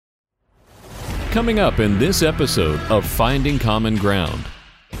Coming up in this episode of Finding Common Ground.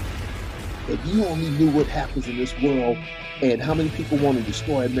 If you only knew what happens in this world and how many people want to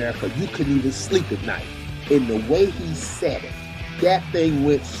destroy America, you couldn't even sleep at night. And the way he said it, that thing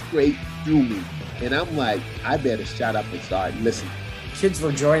went straight through me. And I'm like, I better shut up and start listening. Kids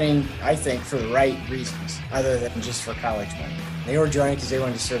were joining, I think, for the right reasons, other than just for college money. They were joining because they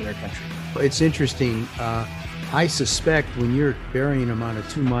wanted to serve their country. It's interesting. I suspect when you're burying them on a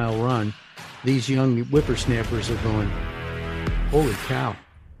 2-mile run, these young whippersnappers are going, holy cow.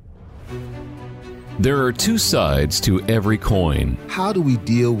 There are two sides to every coin. How do we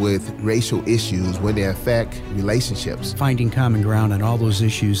deal with racial issues when they affect relationships? Finding common ground on all those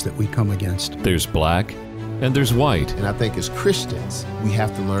issues that we come against. There's black and there's white. And I think as Christians, we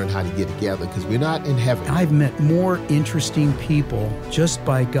have to learn how to get together because we're not in heaven. I've met more interesting people just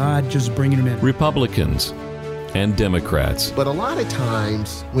by God just bringing them in. Republicans and Democrats. But a lot of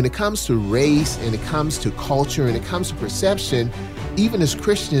times, when it comes to race and it comes to culture and it comes to perception, even as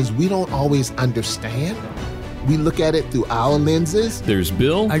Christians, we don't always understand. We look at it through our lenses. There's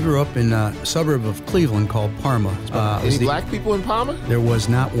Bill. I grew up in a suburb of Cleveland called Parma. Any black people in Parma? There was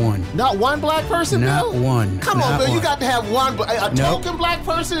not one. Not one black person, Not Bill? one. Come on, Not Bill, one. you got to have one. A Nope. token black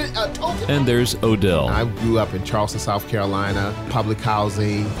person? A token? And there's Odell. I grew up in Charleston, South Carolina, public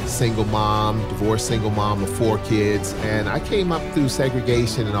housing, single mom, divorced single mom of 4 kids, and I came up through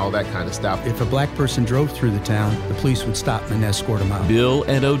segregation and all that kind of stuff. If a black person drove through the town, the police would stop and escort them out. Bill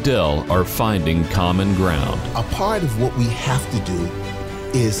and Odell are finding common ground. A part of what we have to do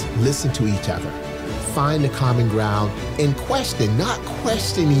is listen to each other, find the common ground, and question, not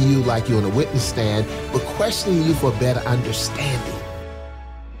questioning you like you're on a witness stand, but questioning you for a better understanding.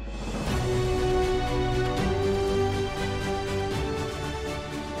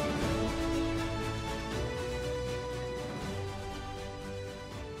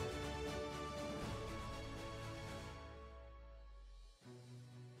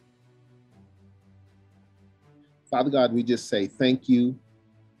 Father God, we just say thank you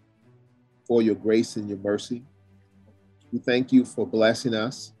for your grace and your mercy. We thank you for blessing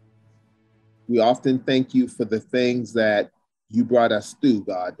us. We often thank you for the things that you brought us through,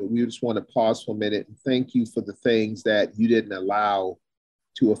 God, but we just want to pause for a minute and thank you for the things that you didn't allow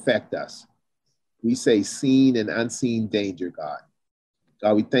to affect us. We say seen and unseen danger, God.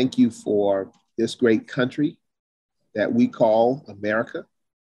 God, we thank you for this great country that we call America,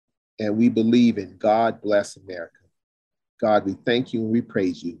 and we believe in God bless America. God, we thank you and we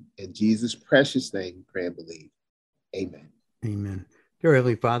praise you. In Jesus' precious name, we pray and believe. Amen. Amen. Dear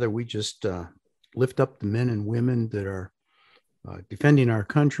Heavenly Father, we just lift up the men and women that are defending our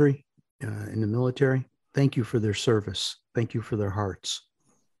country in the military. Thank you for their service. Thank you for their hearts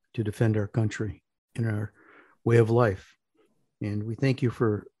to defend our country and our way of life. And we thank you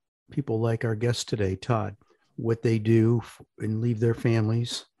for people like our guest today, Todd, what they do and leave their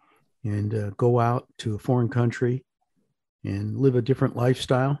families and go out to a foreign country and live a different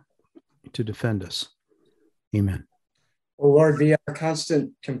lifestyle to defend us. Amen. O Lord, be our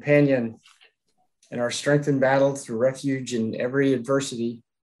constant companion and our strength in battle through refuge in every adversity.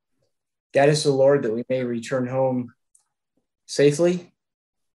 Guide us, O Lord, that we may return home safely.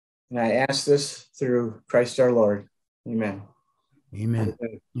 And I ask this through Christ our Lord. Amen. Amen.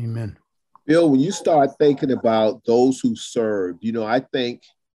 Amen. Bill, when you start thinking about those who served, I think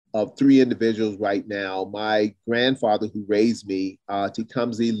of 3 individuals right now. My grandfather who raised me,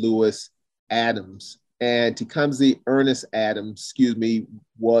 Tecumseh Lewis Adams, and Tecumseh Ernest Adams,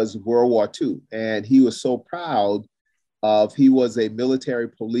 was World War II. And he was so proud he was a military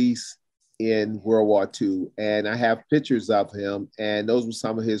police in World War II. And I have pictures of him. And those were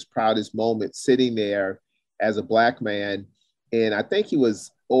some of his proudest moments, sitting there as a Black man. And I think he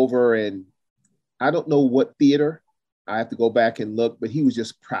was over in, I don't know what theater, I have to go back and look, but he was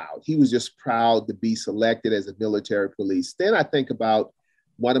just proud. He was just proud to be selected as a military police. Then I think about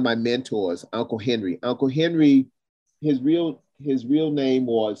one of my mentors, Uncle Henry. Uncle Henry, his real name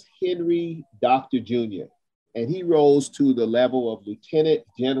was Henry Dr. Jr. And he rose to the level of Lieutenant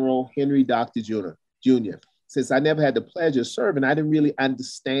General Henry Dr. Jr. Since I never had the pleasure of serving, I didn't really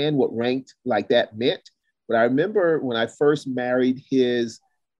understand what ranked like that meant. But I remember when I first married his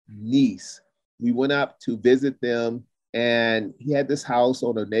niece, we went up to visit them. And he had this house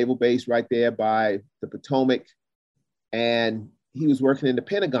on a naval base right there by the Potomac. And he was working in the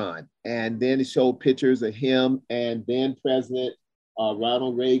Pentagon. And then it showed pictures of him and then President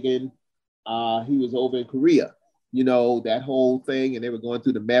Ronald Reagan. He was over in Korea, that whole thing. And they were going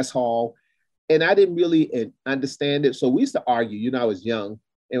through the mess hall. And I didn't really understand it. So we used to argue, I was young.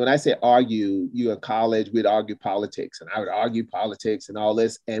 And when I say argue, you in college, we'd argue politics, and I would argue politics and all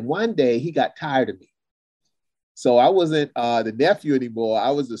this. And one day he got tired of me. So I wasn't the nephew anymore.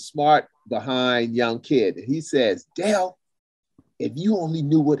 I was a smart, behind young kid. And he says, Dale, if you only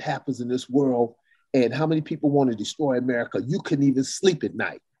knew what happens in this world and how many people want to destroy America, you couldn't even sleep at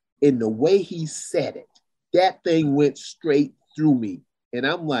night. And the way he said it, that thing went straight through me. And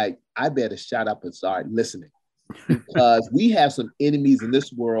I'm like, I better shut up and start listening, because we have some enemies in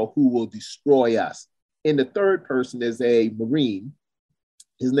this world who will destroy us. And the third person is a Marine.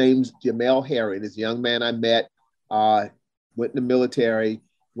 His name's Jamel Herring. This young man I met, went in the military,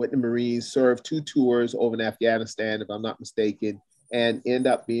 went in the Marines, served 2 tours over in Afghanistan, if I'm not mistaken, and ended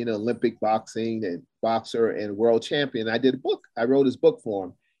up being an Olympic boxing and boxer and world champion. I did a book. I wrote his book for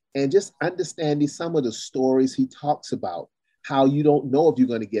him. And just understanding some of the stories he talks about, how you don't know if you're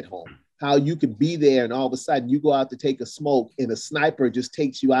going to get home, how you could be there and all of a sudden you go out to take a smoke and a sniper just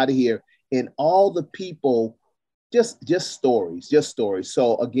takes you out of here. And all the people, just stories.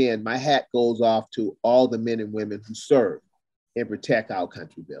 So again, my hat goes off to all the men and women who serve and protect our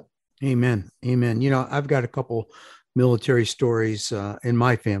country, Bill. Amen. Amen. You know, I've got a couple military stories in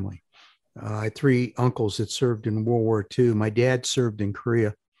my family. I had 3 uncles that served in World War II. My dad served in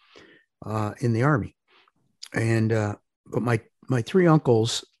Korea in the Army. And but my 3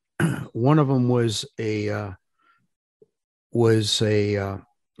 uncles, one of them was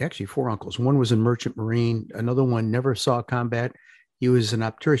actually 4 uncles. One was a merchant marine. Another one never saw combat. He was an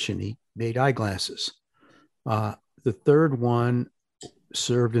optician. He made eyeglasses. The third one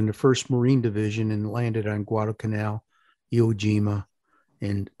served in the 1st Marine Division and landed on Guadalcanal, Iwo Jima,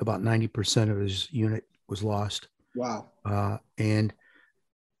 and about 90% of his unit was lost. Wow. And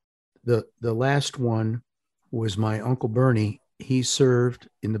the last one was my Uncle Bernie. He served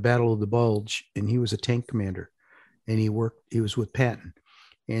in the Battle of the Bulge, and he was a tank commander, and he was with Patton,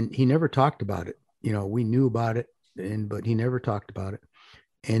 and he never talked about it. You know, we knew about it, but he never talked about it.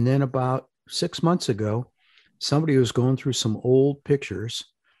 And then about 6 months ago, somebody was going through some old pictures,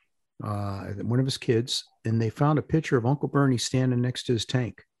 one of his kids, and they found a picture of Uncle Bernie standing next to his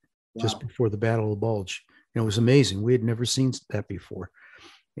tank. Wow. Just before the Battle of the Bulge. And it was amazing. We had never seen that before.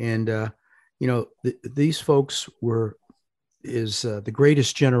 And, you know, these folks is the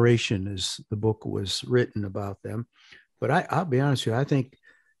greatest generation, as the book was written about them. But I'll be honest with you, I think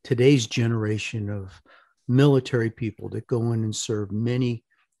today's generation of military people that go in and serve many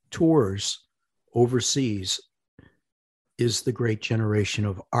tours overseas is the great generation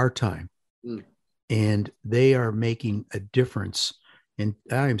of our time. Mm. And they are making a difference. And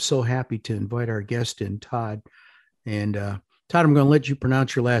I am so happy to invite our guest in, Todd. And Todd, I'm going to let you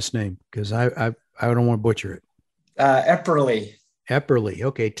pronounce your last name because I don't want to butcher it. Epperly. Epperly.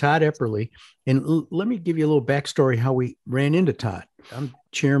 Okay, Todd Epperly. And let me give you a little backstory how we ran into Todd. I'm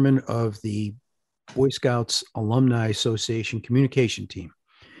chairman of the Boy Scouts Alumni Association communication team.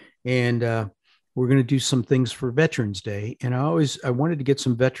 And we're going to do some things for Veterans Day. And I wanted to get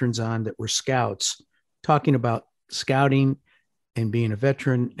some veterans on that were scouts, talking about scouting and being a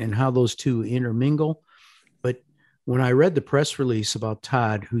veteran and how those two intermingle. But when I read the press release about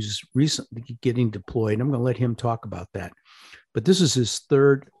Todd, who's recently getting deployed, I'm going to let him talk about that. But this is his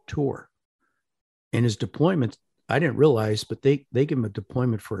 3rd tour. And his deployment, I didn't realize, but they give him a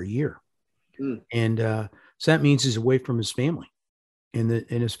deployment for a year. Mm. And so that means he's away from his family, and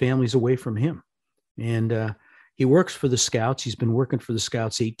his family's away from him. And he works for the Scouts. He's been working for the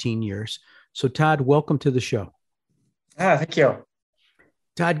Scouts 18 years. So Todd, welcome to the show. Thank you.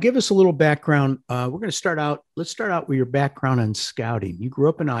 Todd, give us a little background. We're going to start out. Let's start out with your background on scouting. You grew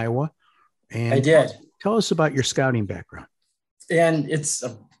up in Iowa. And I did. Tell us about your scouting background. And it's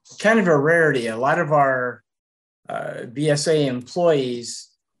kind of a rarity. A lot of our BSA employees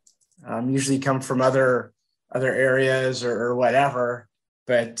usually come from other areas or whatever.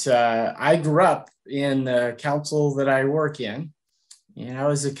 But I grew up in the council that I work in, and I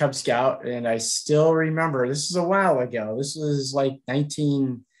was a Cub Scout, and I still remember, this is a while ago. This was like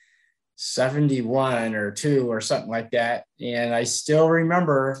 1971 or 2 or something like that. And I still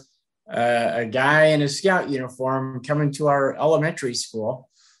remember a guy in a Scout uniform coming to our elementary school,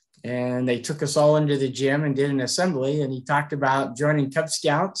 and they took us all into the gym and did an assembly, and he talked about joining Cub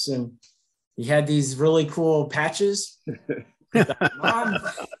Scouts, and he had these really cool patches.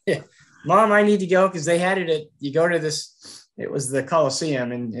 Mom, I need to go, because they had it you go to this, it was the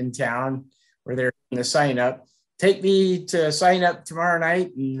Coliseum in town where they're in the sign up. Take me to sign up tomorrow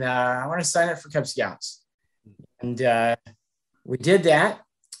night, and I want to sign up for Cub Scouts. And we did that.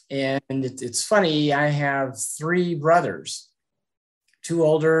 And it's funny, I have 3 brothers, 2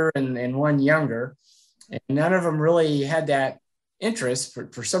 older and 1 younger, and none of them really had that interest.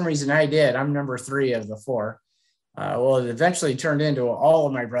 For some reason I did. I'm number 3 of the 4. Well, it eventually turned into all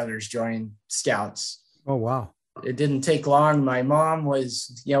of my brothers joined Scouts. Oh, wow. It didn't take long. My mom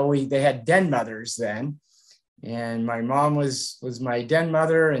was, they had den mothers then. And my mom was my den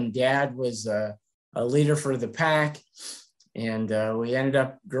mother, and dad was a leader for the pack. And we ended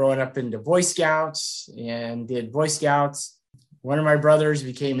up growing up into Boy Scouts and did Boy Scouts. One of my brothers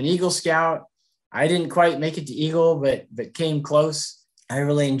became an Eagle Scout. I didn't quite make it to Eagle, but came close. I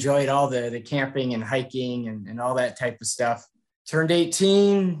really enjoyed all the camping and hiking and all that type of stuff. Turned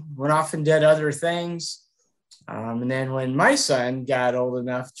 18, went off and did other things. And then when my son got old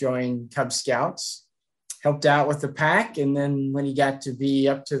enough, joined Cub Scouts, helped out with the pack. And then when he got to be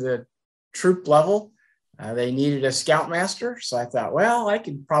up to the troop level, they needed a scoutmaster. So I thought, well, I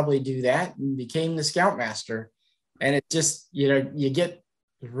could probably do that, and became the scoutmaster. And it just, you get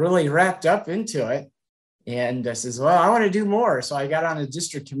really wrapped up into it. And I says, well, I want to do more. So I got on a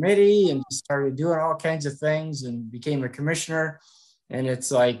district committee and started doing all kinds of things and became a commissioner. And it's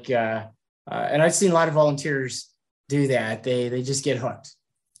like, and I've seen a lot of volunteers do that. They just get hooked,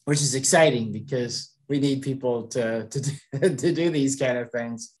 which is exciting because we need people to do these kind of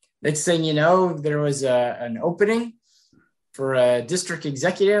things. Next thing you know, there was an opening for a district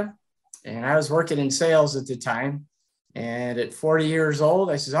executive, and I was working in sales at the time. And at 40 years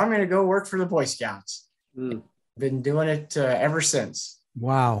old, I said, I'm going to go work for the Boy Scouts. Been doing it ever since.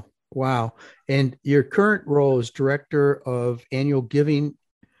 Wow. And your current role is director of annual giving.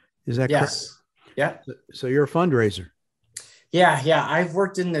 Is that correct? Yes. Yeah. So you're a fundraiser. Yeah. I've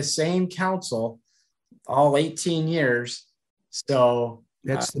worked in the same council all 18 years. So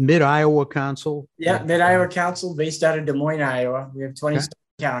that's the Mid-Iowa Council. Yeah. Mid-Iowa Council based out of Des Moines, Iowa. We have 20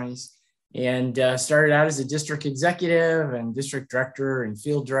 counties, and started out as a district executive and district director and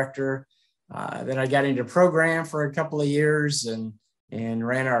field director. Then I got into program for a couple of years and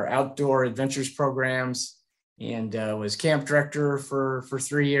ran our outdoor adventures programs, and was camp director for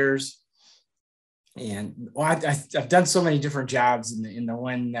 3 years. And I've done so many different jobs in the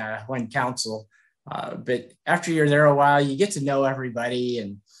one council. But after you're there a while, you get to know everybody,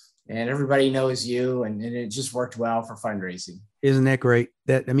 and everybody knows you, and it just worked well for fundraising. Isn't that great?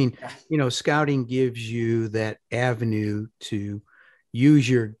 Scouting gives you that avenue to use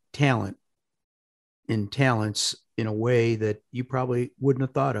your talents in a way that you probably wouldn't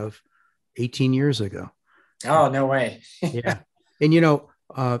have thought of 18 years ago. Oh, no way. Yeah. And,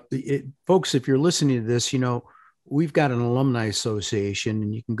 folks, if you're listening to this, we've got an alumni association,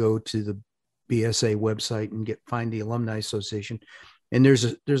 and you can go to the BSA website and find the alumni association. And there's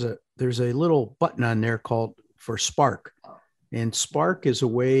a little button on there called for Spark. And Spark is a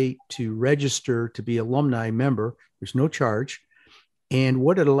way to register to be alumni member. There's no charge. And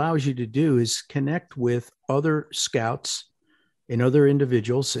what it allows you to do is connect with other scouts and other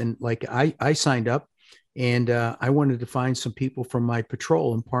individuals. And like I signed up, and I wanted to find some people from my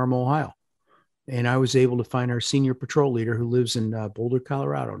patrol in Parma, Ohio. And I was able to find our senior patrol leader who lives in Boulder,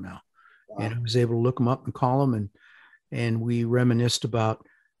 Colorado now. Wow. And I was able to look him up and call him. And we reminisced about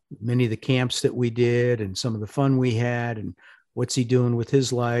many of the camps that we did and some of the fun we had and what's he doing with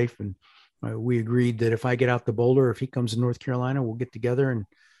his life. And we agreed that if I get out to Boulder, if he comes to North Carolina, we'll get together and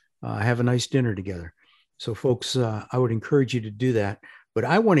have a nice dinner together. So folks, I would encourage you to do that. But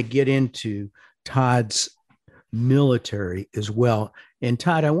I want to get into Todd's military as well. And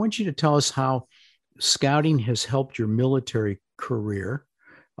Todd, I want you to tell us how scouting has helped your military career.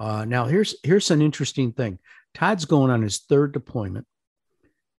 Now here's an interesting thing. Todd's going on his 3rd deployment.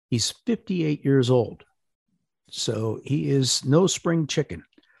 He's 58 years old. So he is no spring chicken.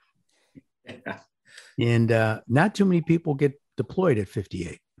 Yeah. And not too many people get deployed at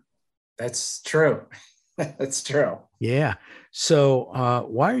 58. That's true. That's true. Yeah. So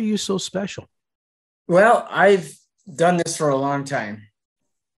why are you so special? Well, I've done this for a long time.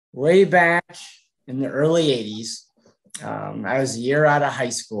 Way back in the early 80s, I was a year out of high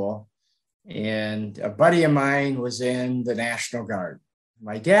school, and a buddy of mine was in the National Guard.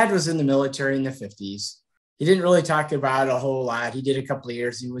 My dad was in the military in the 50s. He didn't really talk about it a whole lot. He did a couple of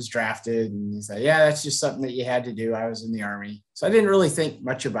years. He was drafted, and he said, yeah, that's just something that you had to do. I was in the Army. So I didn't really think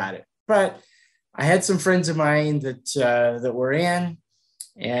much about it. But I had some friends of mine that were in,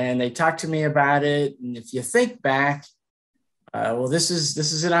 and they talked to me about it. And if you think back, this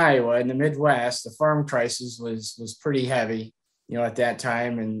is in Iowa, in the Midwest. The farm crisis was pretty heavy, at that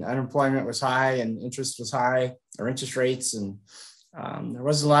time, and unemployment was high, and interest rates, and there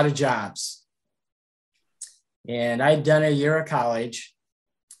wasn't a lot of jobs. And I'd done a year of college,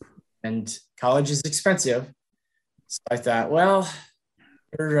 and college is expensive. So I thought, well,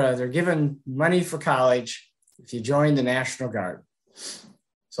 they're giving money for college if you join the National Guard.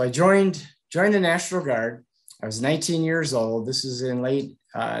 So I joined the National Guard. I was 19 years old. This is in late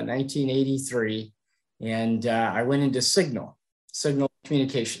 1983. And I went into Signal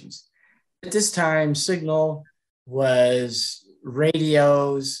Communications. At this time, Signal was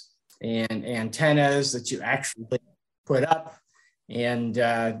radios and antennas that you actually put up, and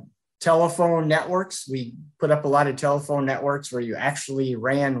telephone networks. We put up a lot of telephone networks where you actually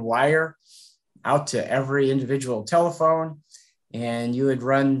ran wire out to every individual telephone, and you would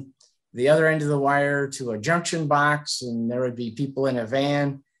run the other end of the wire to a junction box, and there would be people in a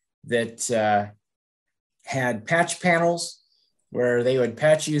van that had patch panels where they would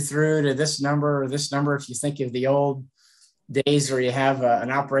patch you through to this number or this number. If you think of the old days where you have an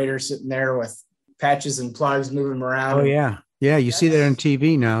operator sitting there with patches and plugs moving around. Oh yeah. Yeah. You see that on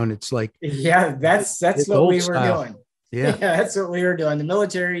TV now, and it's like, yeah, that's what we were doing. Yeah. That's what we were doing. The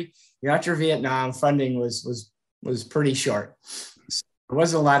military, after Vietnam, funding was pretty short. So there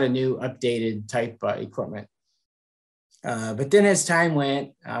wasn't a lot of new updated type equipment. But then as time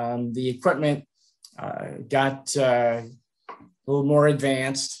went, the equipment got a little more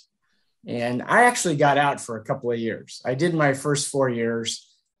advanced, and I actually got out for a couple of years. I did my first 4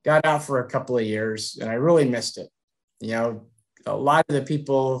 years, got out for a couple of years, and I really missed it. A lot of the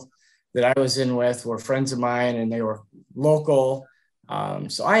people that I was in with were friends of mine, and they were local.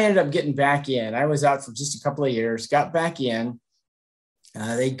 So I ended up getting back in. I was out for just a couple of years, got back in.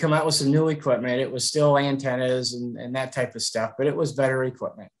 They'd come out with some new equipment. It was still antennas and that type of stuff, but it was better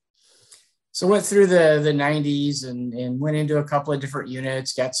equipment. So went through the 90s and went into a couple of different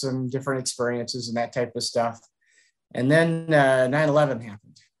units, got some different experiences and that type of stuff. And then 9/11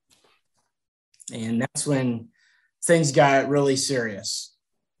 happened. And that's when things got really serious.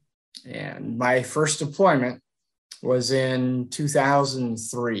 And my first deployment was in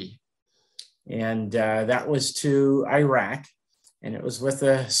 2003. And that was to Iraq. And it was with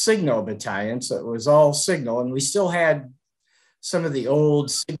a Signal battalion. So it was all Signal. And we still had some of the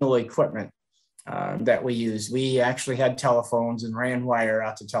old Signal equipment that we used. We actually had telephones and ran wire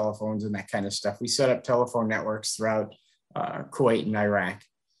out to telephones and that kind of stuff. We set up telephone networks throughout Kuwait and Iraq.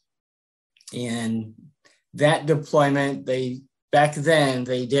 And that deployment, back then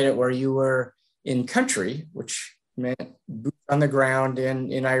they did it where you were in country, which meant boots on the ground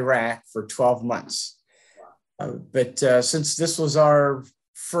in Iraq for 12 months. But since this was our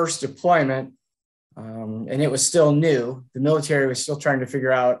first deployment, and it was still new, the military was still trying to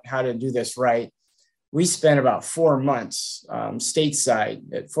figure out how to do this right. We spent about 4 months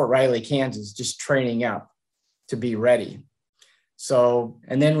stateside at Fort Riley, Kansas, just training up to be ready. So,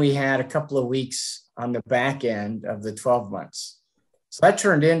 and then we had a couple of weeks on the back end of the 12 months. So that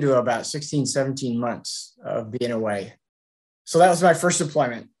turned into about 16, 17 months of being away. So that was my first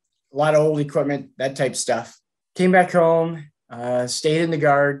deployment. A lot of old equipment, that type stuff. Came back home, stayed in the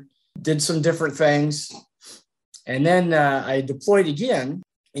Guard, did some different things. And then I deployed again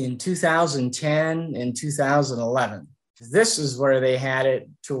in 2010 and 2011. This is where they had it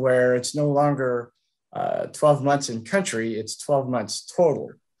to where it's no longer 12 months in country, it's 12 months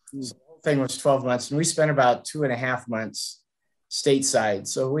total. So the whole thing was 12 months, and we spent about 2.5 months stateside.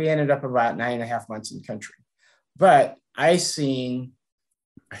 So we ended up about 9.5 months in country. But I seen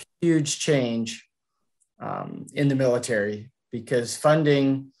a huge change in the military because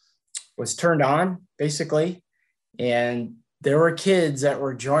funding was turned on, basically. And there were kids that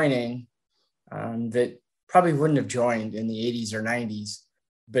were joining that probably wouldn't have joined in the 80s or 90s.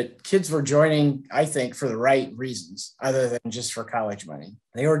 But kids were joining, I think, for the right reasons, other than just for college money.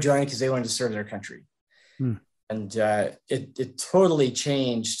 They were joining because they wanted to serve their country. And it totally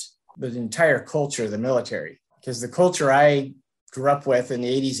changed the entire culture of the military, because the culture I grew up with in the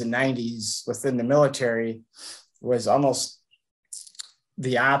 80s and 90s within the military was almost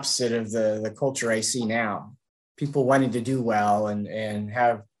the opposite of the culture I see now. People wanting to do well and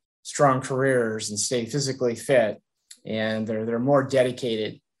have strong careers and stay physically fit. And they're more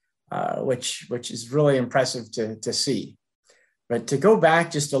dedicated, which is really impressive to see. But to go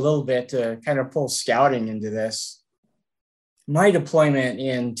back just a little bit to kind of pull scouting into this, my deployment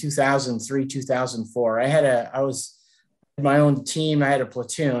in 2003, 2004, I was my own team. I had a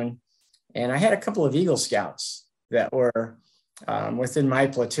platoon, and I had a couple of Eagle Scouts that were within my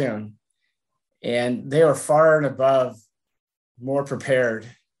platoon, and they were far and above more prepared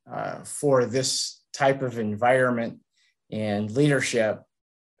for this type of environment and leadership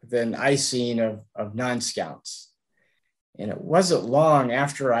than I seen of non-scouts. And it wasn't long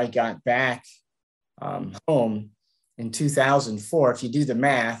after I got back home in 2004. If you do the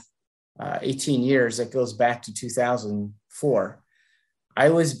math, 18 years, that goes back to 2004. I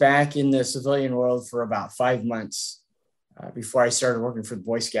was back in the civilian world for about 5 months before I started working for the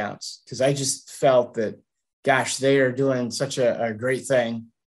Boy Scouts, because I just felt that, gosh, they are doing such a great thing.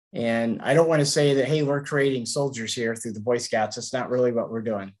 And I don't want to say that, hey, we're creating soldiers here through the Boy Scouts. That's not really what we're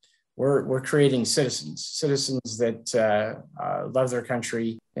doing. We're creating citizens that love their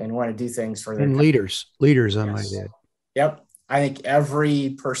country and want to do things for their and country. leaders, I might add. Yep. I think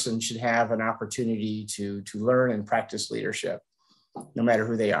every person should have an opportunity to learn and practice leadership, no matter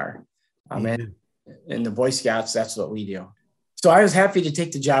who they are. And in the Boy Scouts, that's what we do. So I was happy to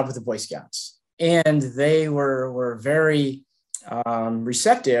take the job with the Boy Scouts, and they were very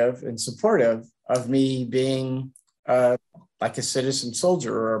receptive and supportive of me being like a citizen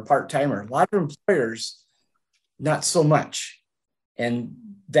soldier or a part-timer. A lot of employers, not so much. And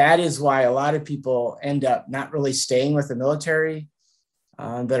that is why a lot of people end up not really staying with the military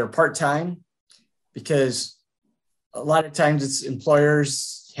that are part-time, because a lot of times it's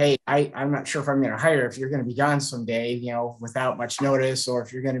employers, hey, I'm not sure if I'm going to hire if you're going to be gone someday, without much notice, or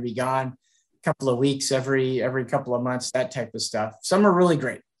if you're going to be gone a couple of weeks, every couple of months, that type of stuff. Some are really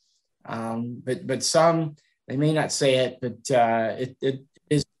great. But some, they may not say it, but it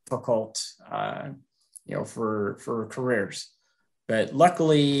is difficult, for careers. But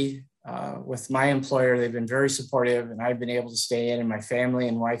luckily, with my employer, they've been very supportive, and I've been able to stay in, and my family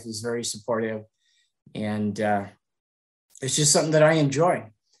and wife is very supportive. And it's just something that I enjoy.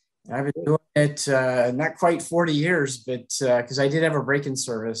 I've been doing it not quite 40 years, but because I did have a break-in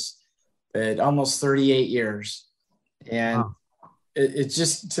service, but almost 38 years. And wow. It's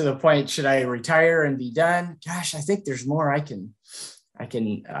just to the point, should I retire and be done? Gosh, I think there's more I can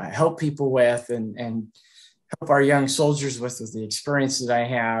help people with and help our young soldiers with the experience that I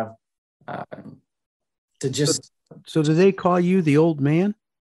have to just. So do they call you the old man?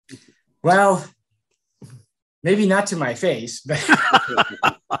 Well, maybe not to my face, but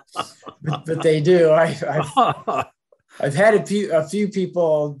but they do. I've had a few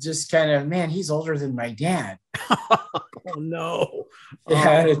people just kind of, man, he's older than my dad. Oh no!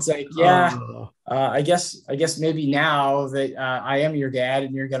 Yeah, it's like, yeah. I guess maybe now that I am your dad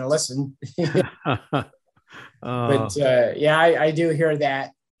and you're going to listen. But yeah, I do hear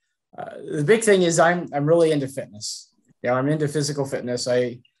that. The big thing is I'm really into fitness. I'm into physical fitness.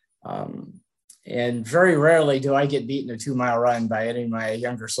 And very rarely do I get beaten a 2-mile run by any of my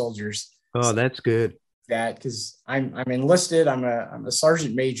younger soldiers. Oh, so that's good. That because I'm enlisted. I'm a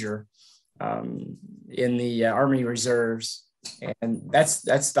sergeant major in the Army Reserves, and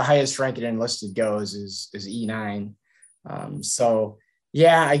that's the highest rank an enlisted goes is E9. So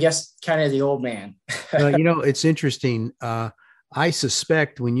yeah, I guess kind of the old man. It's interesting. I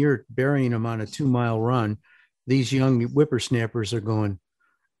suspect when you're burying them on a 2-mile run, these young whippersnappers are going,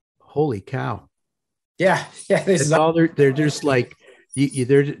 "Holy cow!" Yeah. That's all they're just like,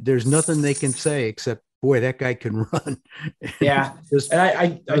 there's nothing they can say except, boy, that guy can run. Yeah.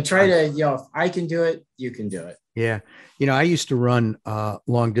 And I try to, if I can do it, you can do it. Yeah. I used to run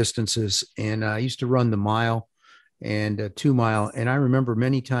long distances, and I used to run the mile and 2-mile. And I remember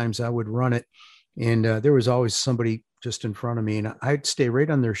many times I would run it, and there was always somebody just in front of me, and I'd stay right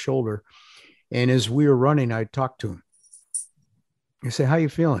on their shoulder. And as we were running, I'd talk to them. I say, "How you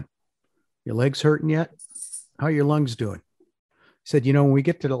feeling? Your legs hurting yet? How are your lungs doing?" He said, "When we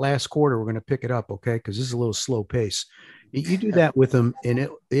get to the last quarter, we're going to pick it up, okay? Because this is a little slow pace." You do that with them, and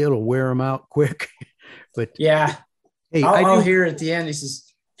it'll wear them out quick. But yeah, hey, I'll hear at the end, he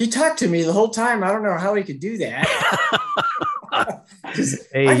says, "He talked to me the whole time. I don't know how he could do that."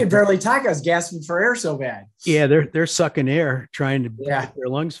 Hey, I could barely talk. I was gasping for air so bad. Yeah, they're sucking air, trying to get their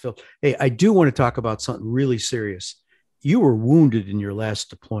lungs filled. Hey, I do want to talk about something really serious. You were wounded in your last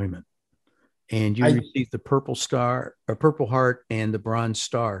deployment, and you received the Purple Heart and the Bronze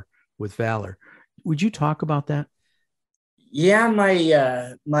Star with Valor. Would you talk about that? Yeah,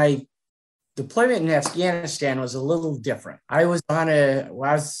 my deployment in Afghanistan was a little different. I was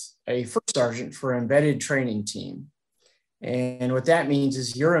a first sergeant for an embedded training team. And what that means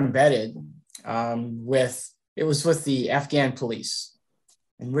is you're embedded with the Afghan police.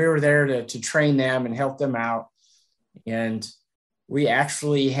 And we were there to train them and help them out. And we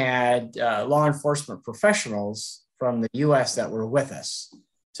actually had law enforcement professionals from the U.S. that were with us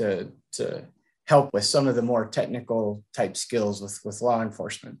to help with some of the more technical type skills with law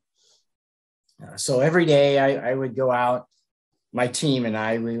enforcement. So every day I would go out, my team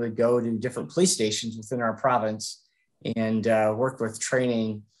and we would go to different police stations within our province and work with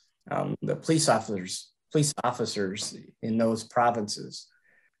training the police officers in those provinces.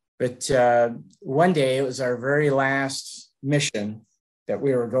 But one day, it was our very last mission that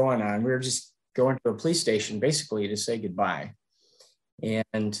we were going on. We were just going to a police station basically to say goodbye.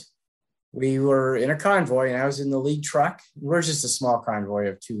 And we were in a convoy, and I was in the lead truck. We're just a small convoy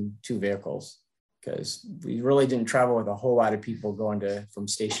of two vehicles, because we really didn't travel with a whole lot of people going from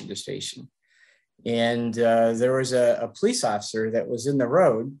station to station. And there was a police officer that was in the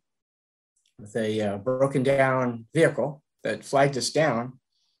road with a broken down vehicle that flagged us down.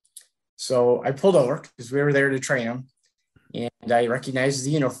 So I pulled over because we were there to train him. And I recognized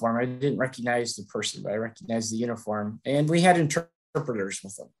the uniform. I didn't recognize the person, but I recognized the uniform. And we had interpreters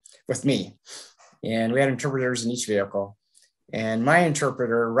with me. And we had interpreters in each vehicle. And my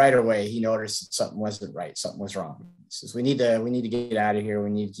interpreter, right away, he noticed that something wasn't right. Something was wrong. He says, we need to get out of here.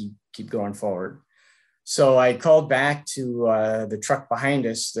 We need to keep going forward. So I called back to the truck behind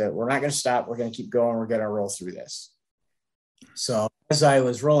us that we're not going to stop. We're going to keep going. We're going to roll through this. So as I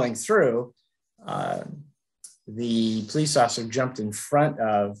was rolling through, the police officer jumped in front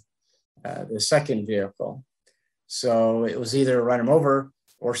of the second vehicle. So it was either run him over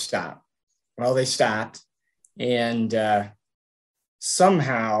or stop. Well, they stopped, and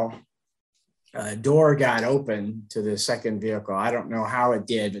somehow a door got open to the second vehicle. I don't know how it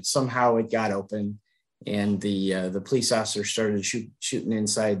did, but somehow it got open, and the police officer started shooting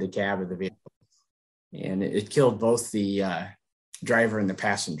inside the cab of the vehicle, and it killed both the driver and the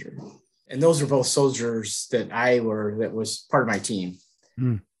passenger. And those are both soldiers that was part of my team.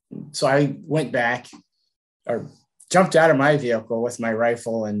 Mm. So I went back, or jumped out of my vehicle with my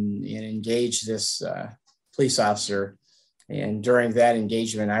rifle and engaged this police officer. And during that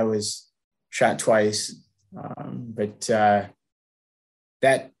engagement, I was shot twice. But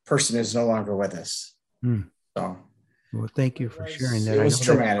that person is no longer with us. Mm. So, well, thank you for sharing that. It was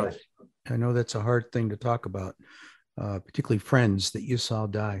traumatic. I know that's a hard thing to talk about, particularly friends that you saw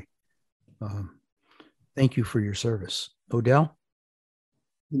die. Thank you for your service. Odell?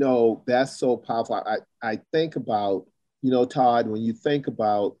 That's so powerful. I think about, Todd, when you think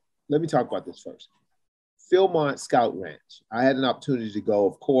about, let me talk about this first. Philmont Scout Ranch. I had an opportunity to go.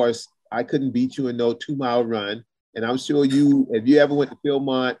 Of course, I couldn't beat you in no 2-mile run. And I'm sure if you ever went to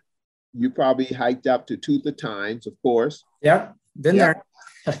Philmont, you probably hiked up to Tooth of Times, of course. Yep, been there.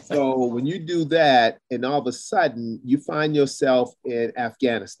 So when you do that, and all of a sudden you find yourself in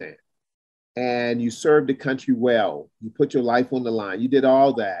Afghanistan, and you served the country well, you put your life on the line, you did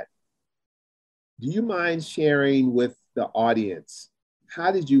all that. Do you mind sharing with the audience,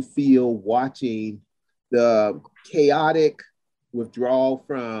 how did you feel watching the chaotic withdrawal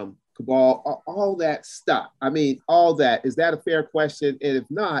from Kabul, all that stuff? I mean, all that. Is that a fair question? And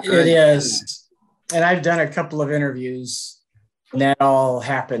if not, it is. And I've done a couple of interviews, and that all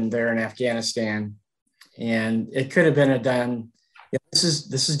happened there in Afghanistan. And it could have been done. This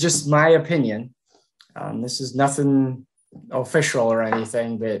is just my opinion. This is nothing official or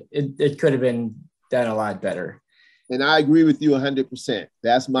anything, but it could have been done a lot better. And I agree with you 100%.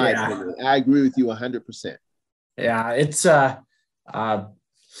 That's my opinion. I agree with you 100%. Yeah, it's a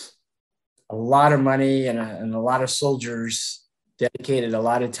lot of money and a lot of soldiers dedicated a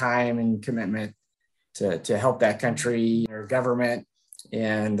lot of time and commitment to help that country, their government,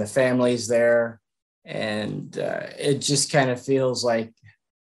 and the families there. And it just kind of feels like,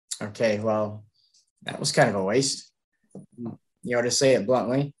 okay, well, that was kind of a waste, to say it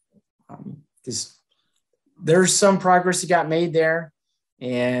bluntly, because there's some progress that got made there.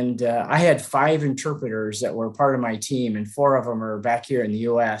 And I had 5 interpreters that were part of my team, and 4 of them are back here in the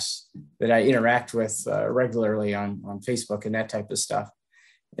U.S. that I interact with regularly on Facebook and that type of stuff.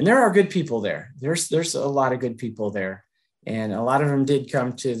 And there are good people there. There's a lot of good people there. And a lot of them did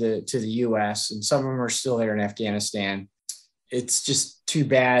come to the U.S., and some of them are still there in Afghanistan. It's just too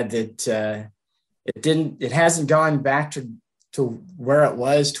bad that it hasn't gone back to where it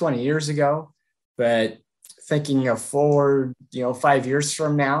was 20 years ago. But thinking of forward, 5 years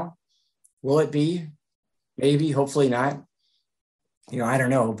from now, will it be? Maybe, hopefully not. I don't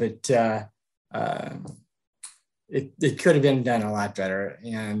know, but it could have been done a lot better.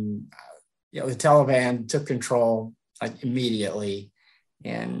 And the Taliban took control like immediately,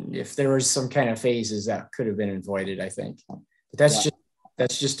 and if there was some kind of phases, that could have been avoided, I think. But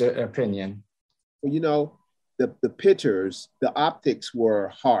that's just an opinion. Well, the pictures, the optics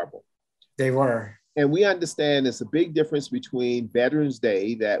were horrible. They were. And we understand there's a big difference between Veterans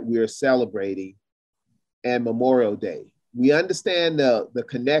Day that we're celebrating and Memorial Day. We understand the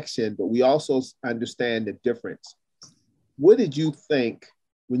connection, but we also understand the difference. What did you think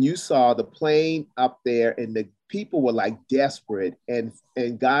when you saw the plane up there and the people were like desperate and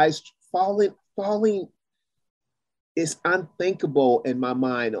guys falling? It's unthinkable in my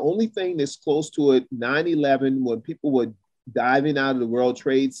mind. The only thing that's close to it, 9/11, when people were diving out of the World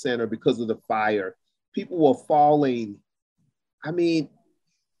Trade Center because of the fire, people were falling. I mean,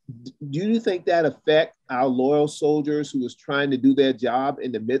 Do you think that affect our loyal soldiers who was trying to do their job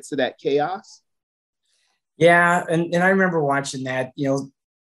in the midst of that chaos? Yeah, and I remember watching that.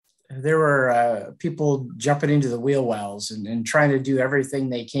 There were people jumping into the wheel wells and trying to do everything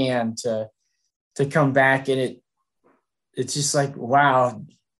they can to come back, and it's just like, wow.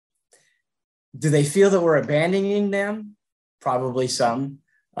 Do they feel that we're abandoning them? Probably some,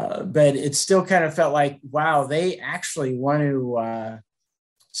 but it still kind of felt like, wow, they actually want to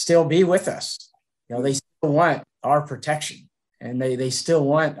still be with us. They still want our protection, and they still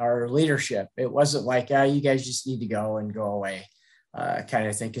want our leadership. It wasn't like, you guys just need to go and go away, kind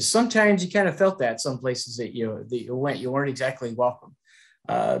of thing. Because sometimes you kind of felt that some places that you went, you weren't exactly welcome.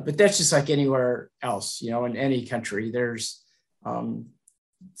 But that's just like anywhere else, in any country. There's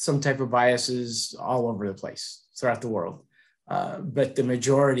some type of biases all over the place throughout the world. But the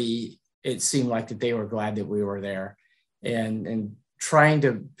majority, it seemed like that they were glad that we were there, and trying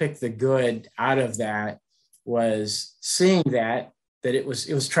to pick the good out of that was seeing that it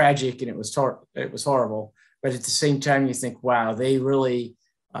was tragic and it was horrible. But at the same time, you think, wow, they really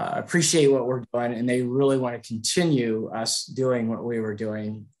appreciate what we're doing, and they really want to continue us doing what we were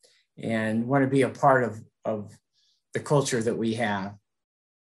doing, and want to be a part of the culture that we have.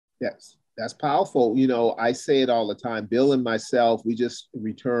 Yes, that's powerful. I say it all the time. Bill and myself, we just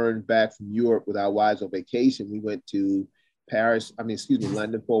returned back from Europe with our wives on vacation. We went to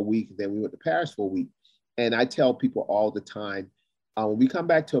London for a week, and then we went to Paris for a week. And I tell people all the time, when we come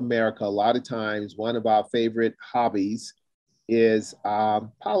back to America, a lot of times one of our favorite hobbies is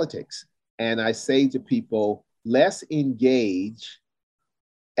politics. And I say to people, let's engage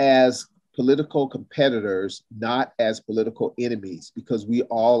as political competitors, not as political enemies, because we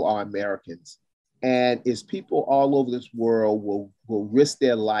all are Americans. And it's people all over this world will risk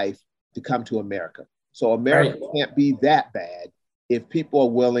their life to come to America. So America can't be that bad if people are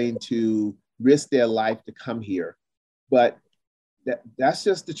willing to risk their life to come here. But that's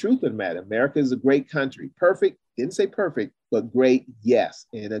just the truth of the matter. America is a great country. Perfect, didn't say perfect, but great, yes.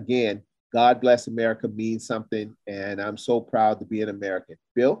 And again, God bless America means something. And I'm so proud to be an American.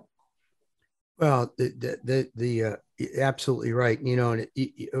 Bill? Well, absolutely right. And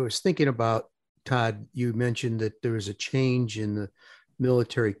I was thinking about, Todd, you mentioned that there was a change in the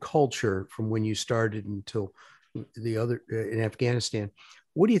military culture from when you started until in Afghanistan.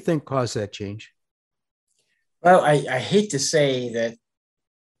 What do you think caused that change? Well, I hate to say that,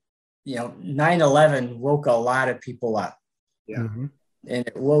 9/11 woke a lot of people up. Yeah. Mm-hmm. And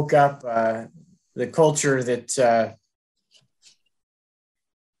it woke up the culture that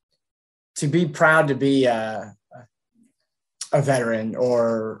to be proud to be a veteran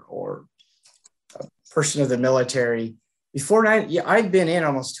or a person of the military. I'd been in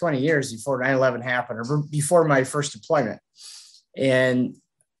almost 20 years before 9/11 happened, or before my first deployment. And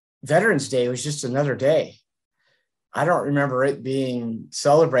Veterans Day was just another day. I don't remember it being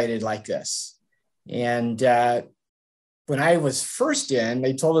celebrated like this. And when I was first in,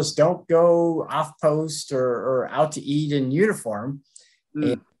 they told us don't go off post or out to eat in uniform.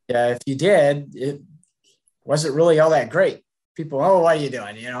 And if you did, it wasn't really all that great. People, what are you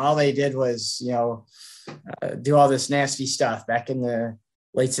doing? All they did was, do all this nasty stuff back in the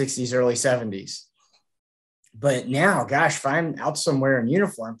late 60s, early 70s. But now, gosh, if I'm out somewhere in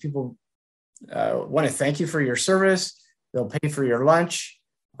uniform, people want to thank you for your service. They'll pay for your lunch.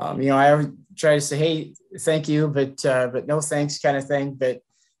 I always try to say, hey, thank you, but no thanks kind of thing. But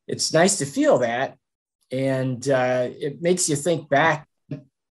it's nice to feel that. And it makes you think back.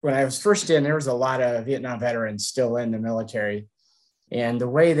 When I was first in, there was a lot of Vietnam veterans still in the military. And the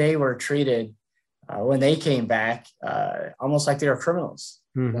way they were treated when they came back, almost like they were criminals.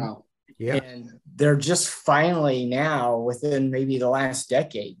 Mm-hmm. Wow. Yeah. And they're just finally now, within maybe the last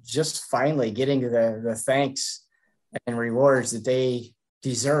decade, just finally getting to the thanks and rewards that they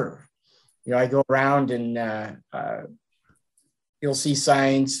deserve. I go around and you'll see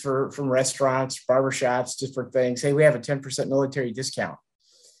signs from restaurants, barbershops, different things. Hey, we have a 10% military discount.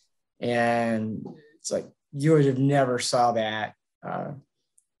 And it's like, you would have never saw that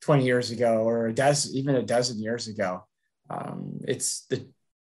 20 years ago, or even a dozen years ago.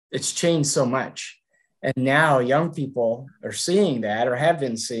 It's changed so much. And now young people are seeing that, or have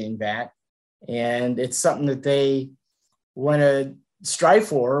been seeing that. And it's something that they want to strive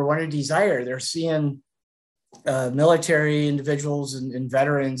for, or want to desire. They're seeing military individuals and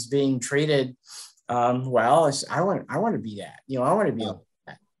veterans being treated well. I want to be that. I want to be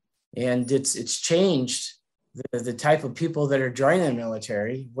that. And it's changed the type of people that are joining the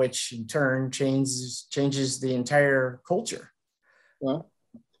military, which in turn changes the entire culture. Well,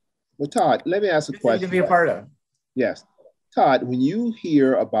 Todd, let me ask a question. To be a part of. Yes. Todd, when you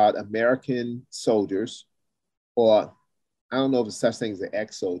hear about American soldiers, or I don't know if it's such thing as an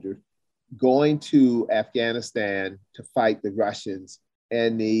ex-soldier, going to Afghanistan to fight the Russians,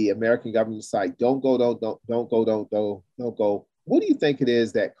 and the American government is like, don't go, don't go, don't go. What do you think it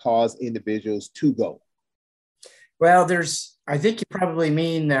is that caused individuals to go? Well, I think you probably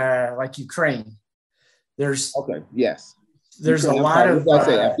mean like Ukraine. Okay, yes. There's Ukraine, a lot of. What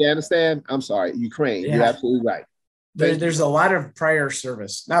did I say? Afghanistan? I'm sorry, Ukraine. Yeah. You're absolutely right. There's a lot of prior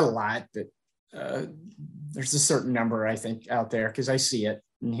service, not a lot, but there's a certain number, I think, out there, because I see it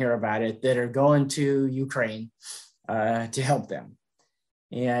and hear about it, that are going to Ukraine to help them.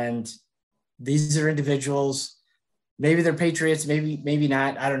 And these are individuals, maybe they're patriots, maybe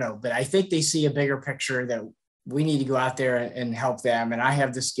not, I don't know, but I think they see a bigger picture that we need to go out there and help them. And I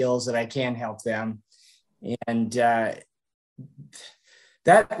have the skills that I can help them. And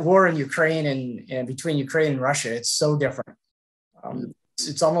that war in Ukraine and between Ukraine and Russia, it's so different.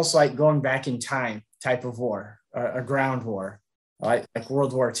 It's almost like going back in time type of war, a ground war, like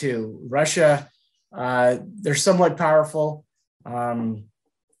World War II. Russia, they're somewhat powerful.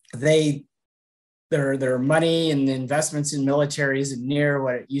 Their money and the investments in military isn't near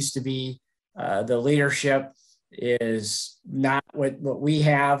what it used to be. The leadership is not what we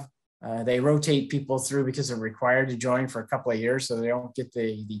have. They rotate people through because they're required to join for a couple of years, so they don't get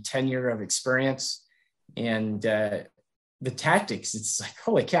the tenure of experience. And the tactics, it's like,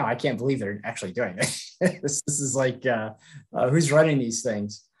 holy cow, I can't believe they're actually doing it. This is like, who's running these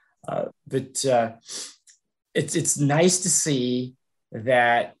things? But it's nice to see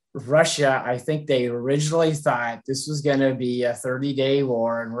that Russia, I think they originally thought this was going to be a 30-day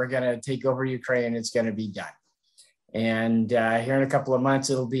war and we're going to take over Ukraine. It's going to be done. And here in a couple of months,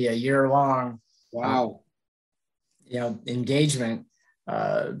 it'll be a year-long, wow, engagement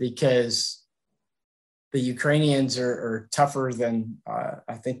because the Ukrainians are tougher than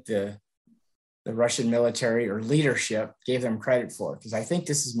I think the Russian military or leadership gave them credit for. Because I think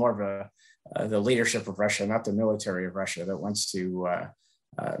this is more of the leadership of Russia, not the military of Russia, that wants to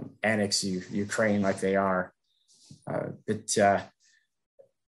annex Ukraine like they are. And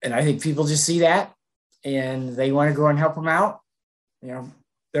I think people just see that and they want to go and help them out.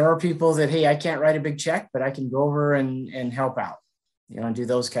 There are people that, hey, I can't write a big check, but I can go over and help out, and do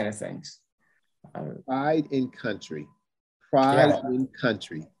those kind of things. Pride in country. In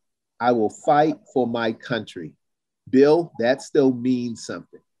country. I will fight for my country. Bill, that still means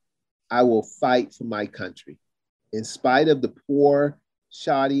something. I will fight for my country. In spite of the poor,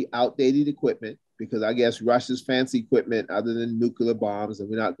 shoddy, outdated equipment, because I guess Russia's fancy equipment, other than nuclear bombs, and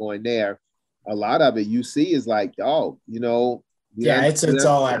we're not going there, a lot of it you see is like, it's all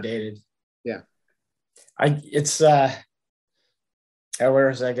outdated. Yeah. Where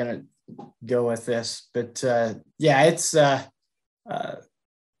was I going to go with this? But it's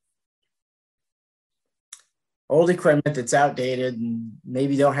old equipment that's outdated and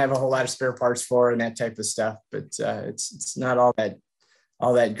maybe don't have a whole lot of spare parts for and that type of stuff. But it's not all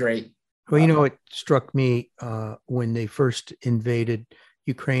that great. Well, it struck me when they first invaded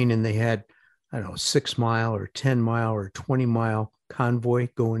Ukraine and they had, 6-mile or 10-mile or 20-mile convoy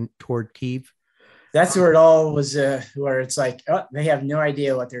going toward Kyiv. That's where it all was, where it's like, they have no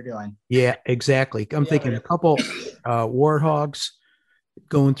idea what they're doing. Yeah, exactly. I'm thinking a couple warthogs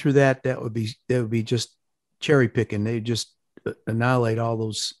going through that would be just cherry picking. They just annihilate all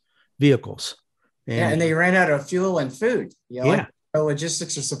those vehicles. And they ran out of fuel and food. Like a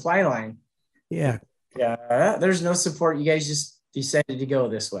logistics or supply line. Yeah. Yeah. There's no support. You guys just decided to go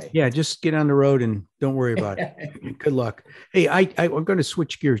this way. Yeah. Just get on the road and don't worry about it. Good luck. Hey, I'm going to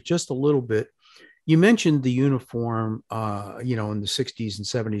switch gears just a little bit. You mentioned the uniform, in the 60s and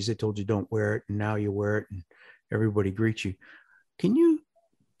 70s, they told you don't wear it. And now you wear it and everybody greets you. Can you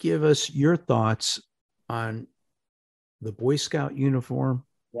give us your thoughts on the Boy Scout uniform?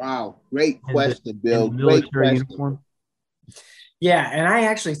 Wow. Great question, Bill. Great question. Uniform. Yeah. And I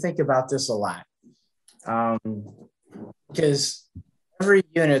actually think about this a lot. Because every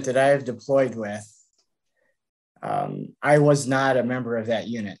unit that I have deployed with, I was not a member of that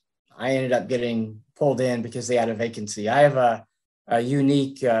unit. I ended up getting pulled in because they had a vacancy. I have a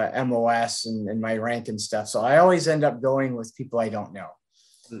unique MOS and my rank and stuff. So I always end up going with people I don't know.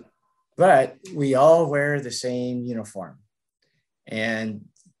 But we all wear the same uniform. And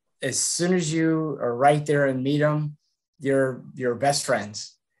as soon as you are right there and meet them, you're best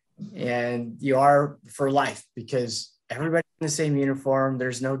friends. And you are for life because everybody's in the same uniform.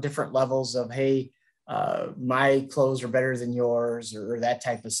 There's no different levels of, hey, my clothes are better than yours or that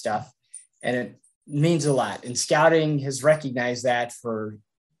type of stuff. And it means a lot. And scouting has recognized that for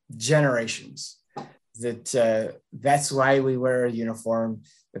generations. that's why we wear a uniform.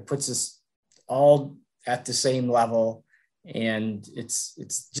 It puts us all at the same level, and it's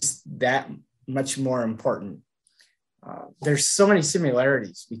just that much more important. There's so many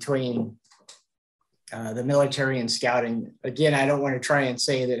similarities between the military and scouting. Again, I don't want to try and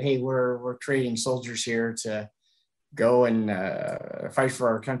say that, hey, we're creating soldiers here to go and fight for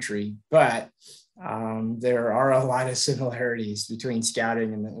our country, but there are a lot of similarities between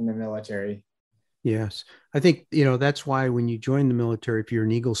scouting and the military. Yes. I think, that's why when you join the military, if you're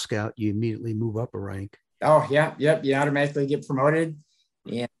an Eagle Scout, you immediately move up a rank. Oh, yeah. Yep. You automatically get promoted.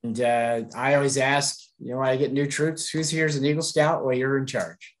 And I always ask, I get new troops, who's here as an Eagle Scout? Well, you're in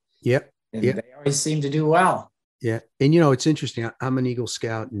charge. Yep. And they always seem to do well. Yeah. And, it's interesting. I'm an Eagle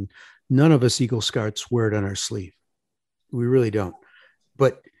Scout, and none of us Eagle Scouts wear it on our sleeve. We really don't.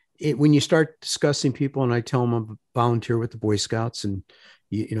 But when you start discussing people, and I tell them I'm a volunteer with the Boy Scouts, and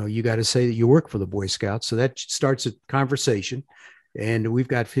you got to say that you work for the Boy Scouts. So that starts a conversation. And we've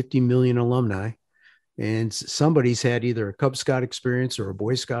got 50 million alumni. And somebody's had either a Cub Scout experience or a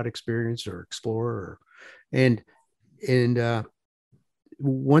Boy Scout experience or Explorer. And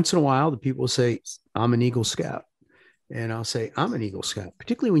once in a while, the people say, I'm an Eagle Scout. And I'll say, I'm an Eagle Scout.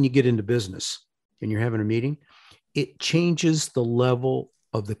 Particularly when you get into business and you're having a meeting, it changes the level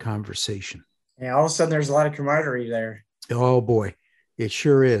of the conversation. Yeah, all of a sudden there's a lot of camaraderie there. Oh, boy. It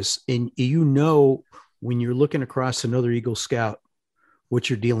sure is. And when you're looking across another Eagle Scout, what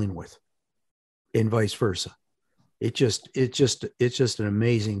you're dealing with, and vice versa. It's just an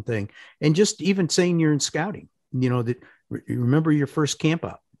amazing thing. And just even saying you're in scouting, that you remember your first camp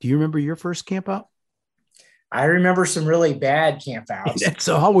out. Do you remember your first camp out? I remember some really bad camp outs. That's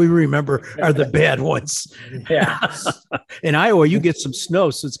all we remember are the bad ones. Yeah. In Iowa, you get some snow,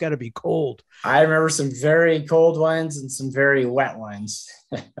 so it's got to be cold. I remember some very cold ones and some very wet ones.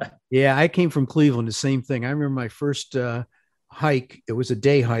 Yeah, I came from Cleveland, the same thing. I remember my first hike. It was a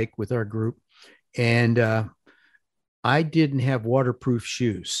day hike with our group, and I didn't have waterproof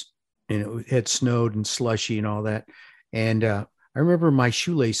shoes, and it had snowed and slushy and all that. And I remember my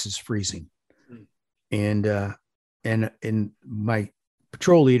shoelaces freezing. And my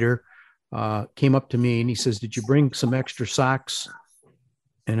patrol leader came up to me and he says, "Did you bring some extra socks?"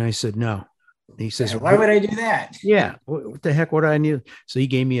 And I said, "No." And he says, "Why would I do that?" Yeah. What the heck? What do I need? So he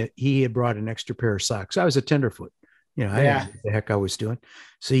gave me he had brought an extra pair of socks. I was a tenderfoot, I didn't know what the heck I was doing.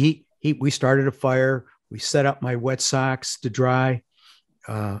 So we started a fire. We set up my wet socks to dry,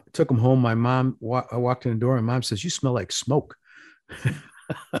 took them home. My mom, I walked in the door and Mom says, "You smell like smoke."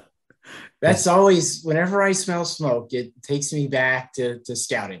 That's always, whenever I smell smoke, it takes me back to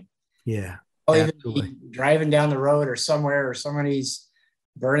scouting. Yeah. I'll even be driving down the road or somewhere, or somebody's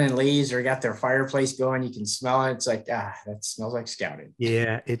burning leaves or got their fireplace going. You can smell it. It's like, that smells like scouting.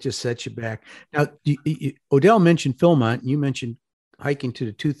 Yeah. It just sets you back. Now, Odell mentioned Philmont. You mentioned hiking to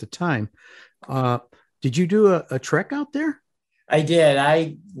the Tooth of Time. Did you do a trek out there? I did.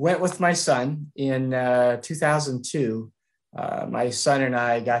 I went with my son in 2002. My son and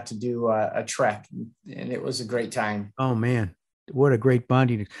I got to do a trek, and it was a great time. Oh man, what a great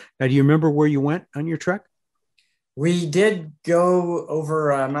bonding. Now, do you remember where you went on your trek? We did go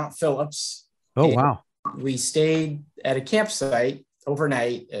over Mount Phillips. Oh, wow. We stayed at a campsite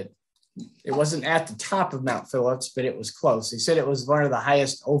overnight. It wasn't at the top of Mount Phillips, but it was close. They said it was one of the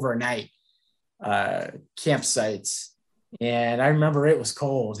highest overnight campsites. And I remember it was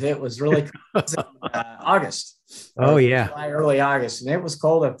cold. It was really cold. August. Oh, yeah. July, early August. And it was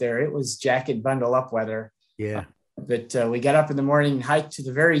cold up there. It was jacket bundle up weather. Yeah. But we got up in the morning, hiked to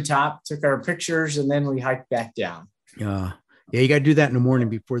the very top, took our pictures, and then we hiked back down. Yeah, you got to do that in the morning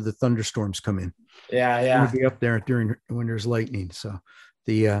before the thunderstorms come in. Yeah. We'll be up there when there's lightning. So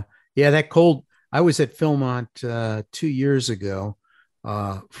that cold. I was at Philmont 2 years ago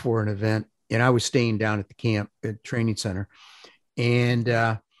for an event, and I was staying down at the camp at training center, and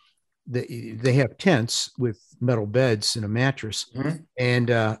they have tents with metal beds and a mattress,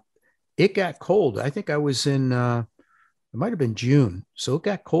 and it got cold. I think I was in, it might've been June. So it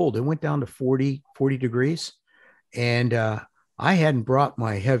got cold. It went down to 40 degrees. And I hadn't brought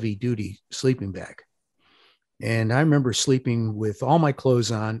my heavy duty sleeping bag. And I remember sleeping with all my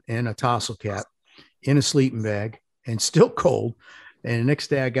clothes on and a tassel cap in a sleeping bag and still cold. And the next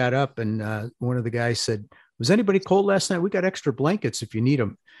day I got up and one of the guys said, "Was anybody cold last night? We got extra blankets if you need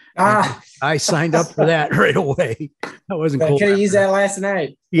them." I signed up for that right away. I wasn't cold. I could have used that last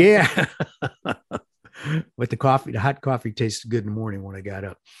night. Yeah. But the hot coffee tasted good in the morning when I got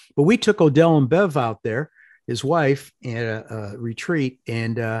up. But we took Odell and Bev out there, his wife, at a retreat.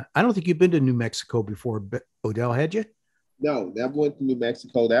 And I don't think you've been to New Mexico before, Odell, had you? No, never went to New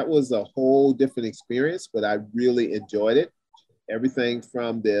Mexico. That was a whole different experience, but I really enjoyed it. Everything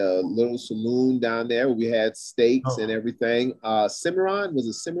from the little saloon down there, we had steaks and everything. Cimarron, was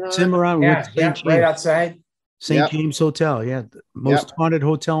it Cimarron? Cimarron, Yeah, yeah, right outside. St. James Hotel. Yeah. The most haunted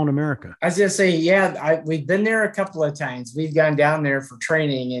hotel in America. I was going to say, yeah, we've been there a couple of times. We've gone down there for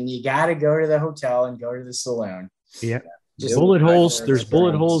training, and you got to go to the hotel and go to the saloon. Yeah. Just bullet holes. There's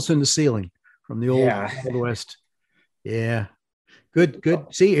bullet holes in the ceiling from the old West. Yeah. Good.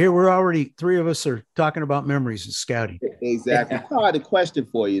 See, here we're already, three of us are talking about memories of scouting. Exactly. I had a question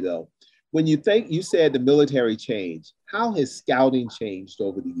for you, though. When you said the military changed, how has scouting changed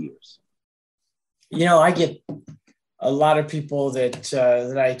over the years? I get a lot of people that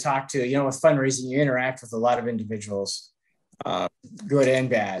I talk to, with fundraising, you interact with a lot of individuals, good and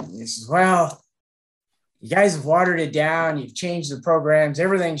bad. And he says, well, you guys have watered it down. You've changed the programs.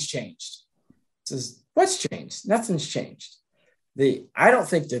 Everything's changed. He says, what's changed? Nothing's changed. I don't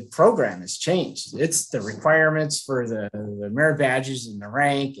think the program has changed. It's the requirements for the merit badges and the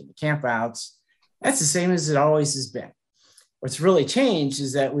rank and the campouts. That's the same as it always has been. What's really changed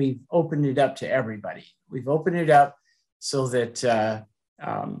is that we've opened it up to everybody. We've opened it up so that,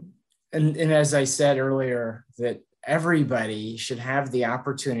 and as I said earlier, that everybody should have the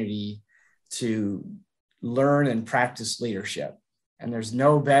opportunity to learn and practice leadership. And there's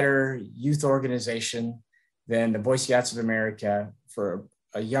no better youth organization than the Boy Scouts of America for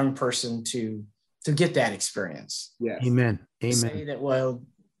a young person to get that experience. Yes. Amen. Say that, well,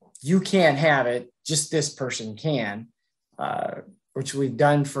 you can't have it, just this person can, which we've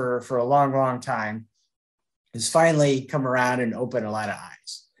done for a long, long time, is finally come around and open a lot of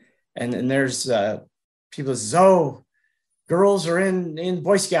eyes. And there's people say, oh, girls are in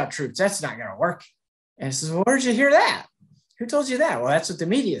Boy Scout troops. That's not going to work. And I says, well, where'd you hear that? Who told you that? Well, that's what the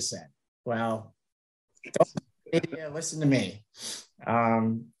media said. Well, don't listen to me.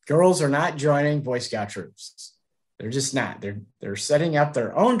 Girls are not joining Boy Scout troops. They're just not. They're setting up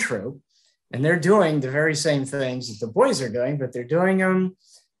their own troop, and they're doing the very same things that the boys are doing, but they're doing them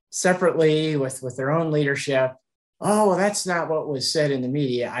separately with their own leadership. Oh, well, that's not what was said in the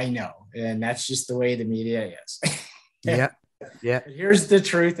media. I know. And that's just the way the media is. Yeah. Here's the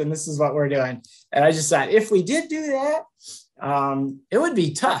truth, and this is what we're doing. And I just thought, if we did do that, it would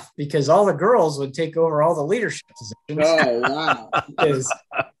be tough because all the girls would take over all the leadership positions. Oh, wow. Because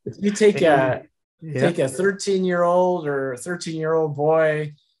if you take a 13-year-old or a 13-year-old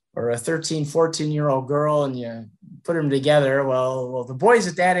boy or a 13, 14-year-old girl and you put them together, well, the boys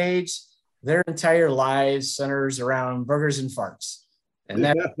at that age, their entire lives centers around burgers and farts. And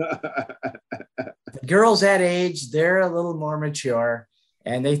that the girls that age, they're a little more mature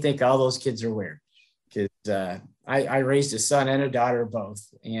and they think all those kids are weird. Because I raised a son and a daughter both,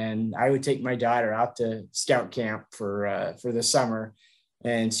 and I would take my daughter out to scout camp for the summer,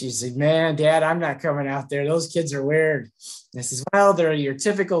 and she said, man, Dad, I'm not coming out there. Those kids are weird. And I says, well, they're your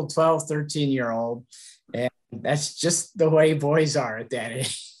typical 12, 13-year-old, and that's just the way boys are at that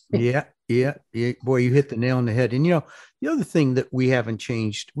age. Yeah. Boy, you hit the nail on the head. And, the other thing that we haven't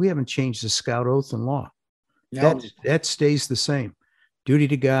changed the Scout oath and law. No. That stays the same. Duty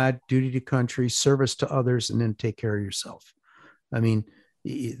to God, duty to country, service to others, and then take care of yourself. I mean,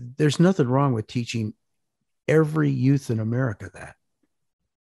 there's nothing wrong with teaching every youth in America that.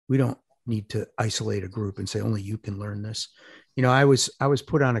 We don't need to isolate a group and say, only you can learn this. I was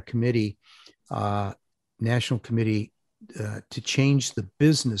put on a committee, national committee, to change the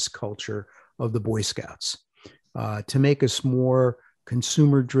business culture of the Boy Scouts, to make us more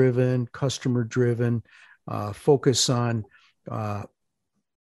consumer-driven, customer-driven, focus on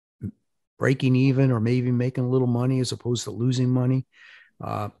breaking even or maybe making a little money as opposed to losing money.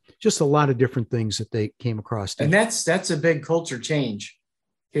 Just a lot of different things that they came across. And that's a big culture change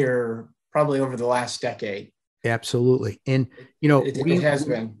here, probably over the last decade. Absolutely. And, it has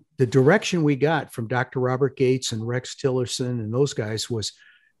been. The direction we got from Dr. Robert Gates and Rex Tillerson and those guys was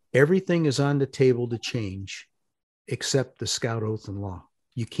everything is on the table to change except the Scout oath and law.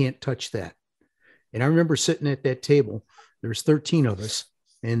 You can't touch that. And I remember sitting at that table, there's 13 of us,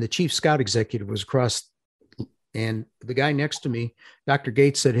 and the chief scout executive was across, and the guy next to me, Dr.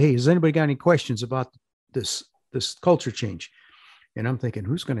 Gates, said, hey, has anybody got any questions about this culture change? And I'm thinking,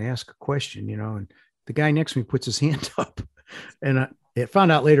 who's going to ask a question, and the guy next to me puts his hand up, and I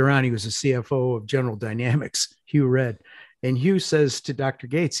found out later on he was the CFO of General Dynamics, Hugh Red. And Hugh says to Dr.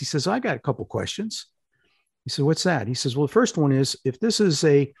 Gates, he says, I got a couple questions. He said, what's that? He says, well, the first one is, if this is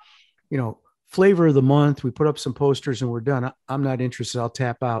a, flavor of the month, we put up some posters and we're done, I'm not interested. I'll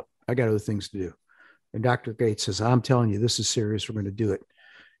tap out. I got other things to do. And Dr. Gates says, I'm telling you, this is serious. We're going to do it.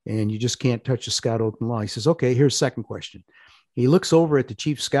 and you just can't touch a Scout oath and law. He says, okay, here's the second question. He looks over at the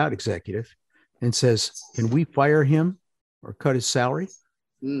Chief Scout Executive and says, can we fire him or cut his salary?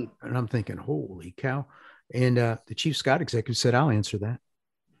 And I'm thinking, holy cow. And the Chief Scout Executive said, I'll answer that.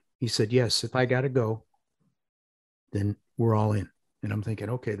 He said, yes, if I got to go, then we're all in. And I'm thinking,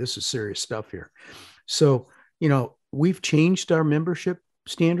 okay, this is serious stuff here. So, you know, we've changed our membership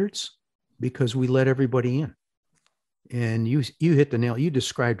standards because we let everybody in. And you hit the nail. You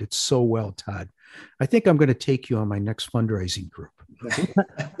described it so well, Todd. I think I'm going to take you on my next fundraising group.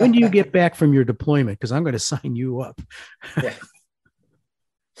 When do you get back from your deployment? Because I'm going to sign you up. Yeah.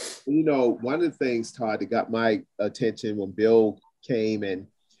 You know, one of the things, Todd, that got my attention when Bill came and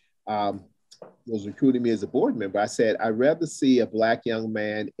was recruiting me as a board member, I said, I'd rather see a Black young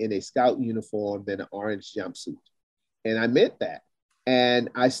man in a Scout uniform than an orange jumpsuit. And I meant that. And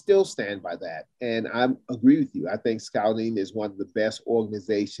I still stand by that. And I agree with you. I think Scouting is one of the best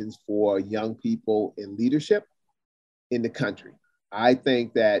organizations for young people in leadership in the country. I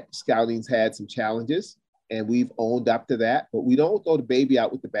think that Scouting's had some challenges and we've owned up to that, but we don't throw the baby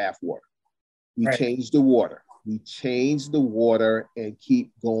out with the bathwater. We change the water. We change the water and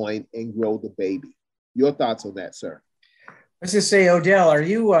keep going and grow the baby. Your thoughts on that, sir? Let's just say, Odell, are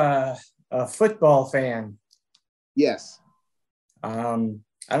you a football fan? Yes. I don't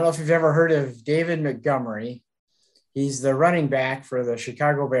know if you've ever heard of David Montgomery. He's the running back for the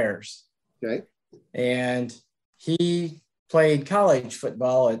Chicago Bears. Okay. And he played college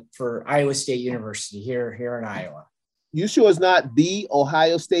football for Iowa State University here in Iowa. You sure it's not the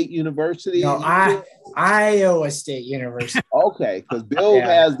Ohio State University? No, Iowa State University. Okay, because Bill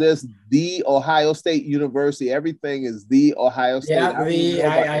has this, the Ohio State University. Everything is the Ohio State.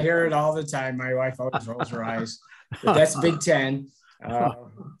 Yeah, I hear it all the time. My wife always rolls her eyes. But that's Big Ten.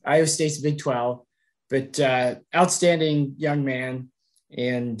 Iowa State's Big 12. But outstanding young man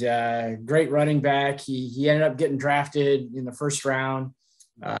and great running back. He ended up getting drafted in the first round.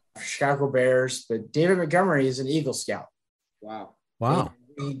 Chicago Bears, but David Montgomery is an Eagle Scout. Wow.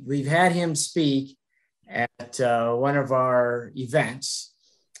 We've had him speak at one of our events,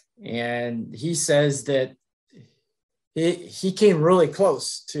 and he says that he came really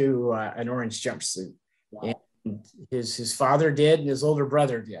close to an orange jumpsuit. Wow. And his father did, and his older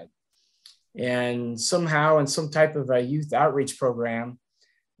brother did. And somehow in some type of a youth outreach program,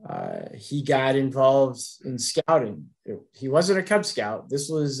 he got involved in scouting. He wasn't a Cub Scout. This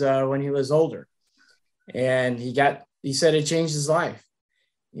was when he was older. And he said it changed his life.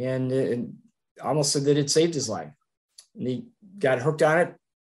 And almost said that it saved his life. And he got hooked on it,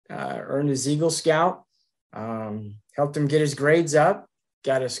 earned his Eagle Scout, helped him get his grades up,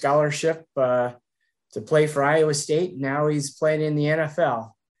 got a scholarship to play for Iowa State. Now he's playing in the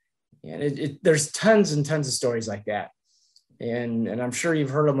NFL. And there's tons and tons of stories like that. And I'm sure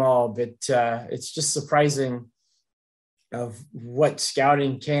you've heard them all, but it's just surprising of what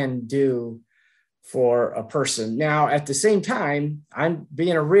scouting can do for a person. Now, at the same time, I'm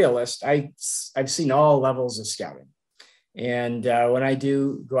being a realist. I've seen all levels of scouting. And when I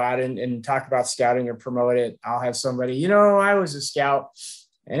do go out and talk about scouting or promote it, I'll have somebody, I was a scout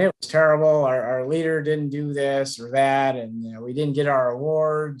and it was terrible. Our leader didn't do this or that. And we didn't get our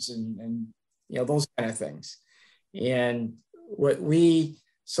awards and those kind of things. And what we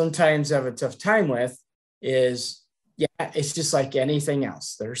sometimes have a tough time with is, it's just like anything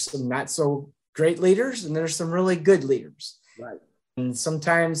else. There's some not so great leaders and there's some really good leaders. Right. And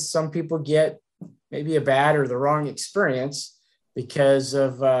sometimes some people get maybe a bad or the wrong experience because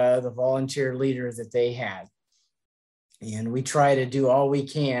of the volunteer leader that they had. And we try to do all we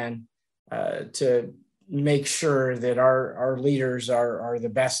can to make sure that our leaders are the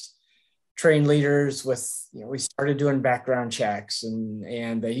best trained leaders with, we started doing background checks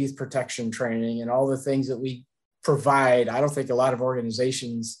and the youth protection training and all the things that we provide. I don't think a lot of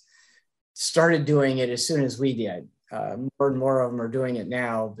organizations started doing it as soon as we did. More and more of them are doing it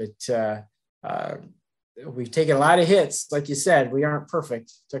now, but we've taken a lot of hits. Like you said, we aren't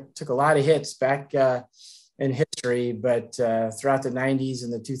perfect. Took a lot of hits back in history, but throughout the 90s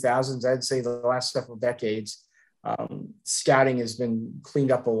and the 2000s, I'd say the last several decades, scouting has been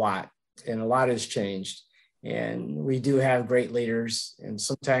cleaned up a lot. And a lot has changed, and we do have great leaders. And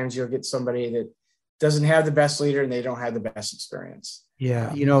sometimes you'll get somebody that doesn't have the best leader and they don't have the best experience.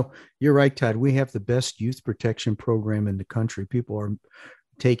 Yeah. You're right, Todd. We have the best youth protection program in the country. People are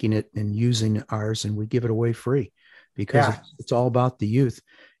taking it and using ours, and we give it away free because it's all about the youth.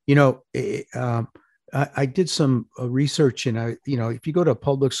 I did some research, and if you go to a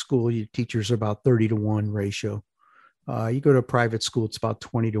public school, your teachers are about 30-1 ratio. You go to a private school, it's about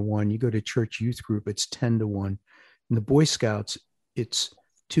 20-1. You go to church youth group, it's 10-1. In the Boy Scouts, it's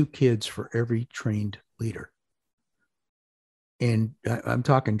 2 kids for every trained leader. And I'm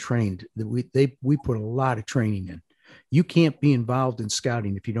talking trained. We put a lot of training in. You can't be involved in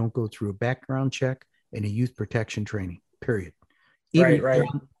scouting if you don't go through a background check and a youth protection training, period.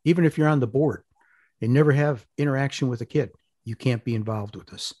 Even if you're on the board and never have interaction with a kid, you can't be involved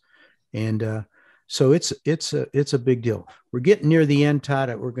with us. And so it's a big deal. We're getting near the end,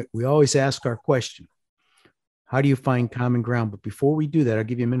 Todd. We always ask our question: how do you find common ground? But before we do that, I'll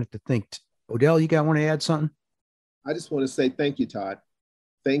give you a minute to think. Odell, you want to add something? I just want to say thank you, Todd.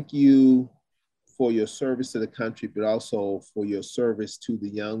 Thank you for your service to the country, but also for your service to the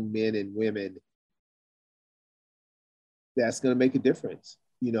young men and women. That's going to make a difference.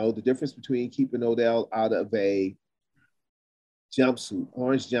 You know, the difference between keeping Odell out of a jumpsuit,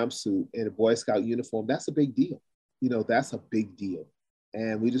 orange jumpsuit, and a Boy Scout uniform, that's a big deal. You know, that's a big deal.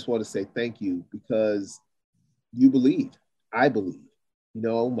 And we just want to say thank you because you believe, I believe. You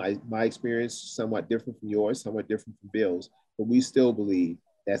know, my experience is somewhat different from yours, somewhat different from Bill's, but we still believe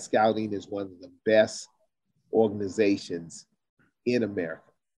that Scouting is one of the best organizations in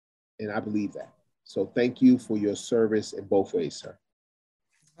America. And I believe that. So thank you for your service in both ways, sir.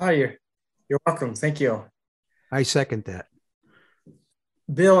 Oh, you're welcome. Thank you. I second that.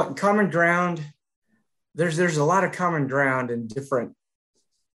 Bill, common ground, there's a lot of common ground in different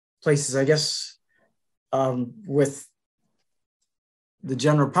places, I guess, with the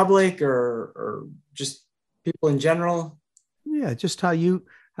general public or just people in general. Yeah, just how you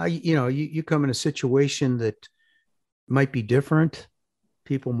come in a situation that might be different.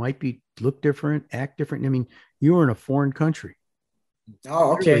 People might look different, act different. I mean, you were in a foreign country.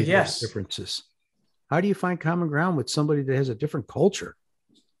 Oh, okay. Clearly yes. Differences. How do you find common ground with somebody that has a different culture?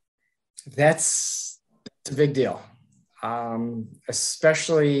 That's a big deal,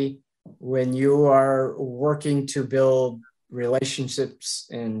 especially when you are working to build relationships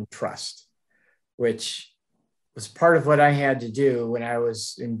and trust, which was part of what I had to do when I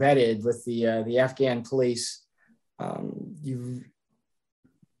was embedded with the Afghan police. You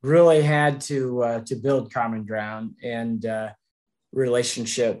really had to build common ground and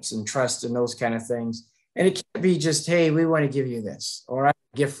relationships and trust and those kind of things. And it can't be just, hey, we want to give you this, or I have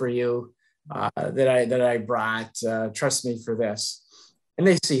a gift for you that I brought. Trust me for this. And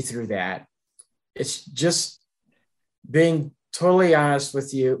they see through that. It's just being totally honest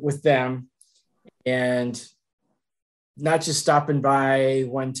with them, and not just stopping by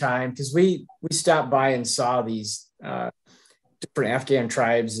one time, because we stopped by and saw these different Afghan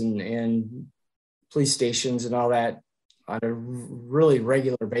tribes and police stations and all that on a really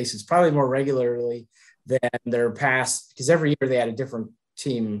regular basis, probably more regularly than their past, because every year they had a different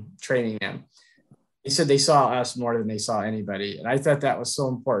team training them. They said they saw us more than they saw anybody. And I thought that was so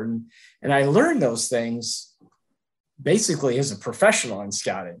important. And I learned those things basically as a professional in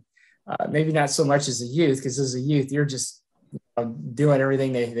scouting. Maybe not so much as a youth, because as a youth, you're just doing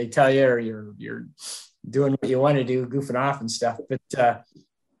everything they tell you, or you're doing what you want to do, goofing off and stuff. But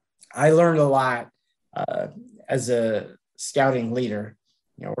I learned a lot as a scouting leader,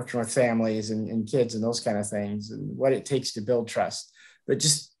 you know, working with families and kids and those kind of things, and what it takes to build trust. But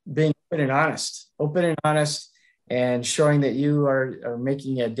just being open and honest, and showing that you are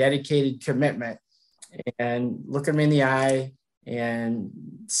making a dedicated commitment, and look them in the eye and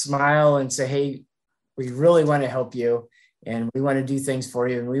smile and say, hey, we really want to help you, and we want to do things for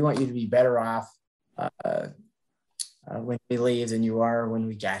you, and we want you to be better off when we leave than you are when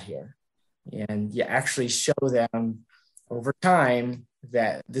we got here. And you actually show them over time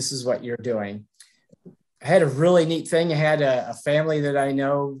that this is what you're doing. I had a really neat thing. I had a family that I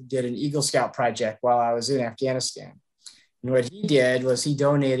know did an Eagle Scout project while I was in Afghanistan. And what he did was he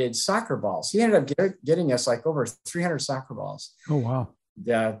donated soccer balls. He ended up getting us like over 300 soccer balls. Oh, wow.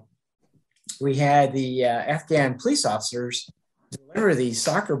 We had the Afghan police officers deliver these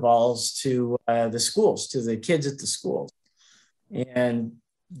soccer balls to the schools, to the kids at the schools. And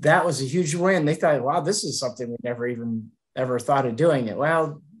that was a huge win. They thought, wow, this is something we never even ever thought of doing it.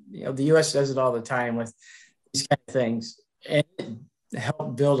 Well, you know, the U.S. does it all the time with these kind of things. And it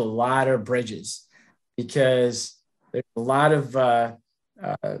helped build a lot of bridges, because there's a lot of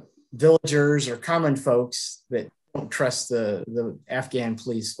villagers or common folks that don't trust the Afghan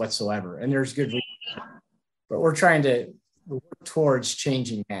police whatsoever. And there's good reason. But we're trying to work towards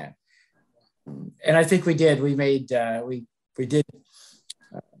changing that. And I think we did. We made, we did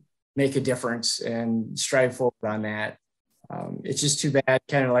make a difference and strive forward on that. It's just too bad,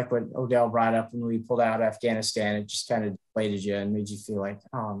 kind of like what Odell brought up when we pulled out Afghanistan. It just kind of deflated you and made you feel like,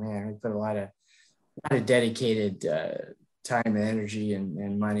 oh man, we put a lot of dedicated time and energy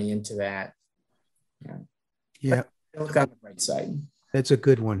and money into that. Yeah. Look on the bright side. That's a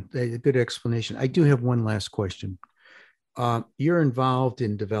good one. A good explanation. I do have one last question. You're involved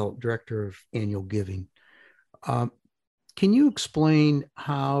in Director of Annual Giving. Can you explain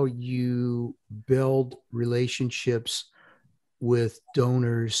how you build relationships with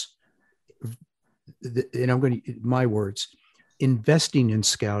donors? And I'm going to, my words, investing in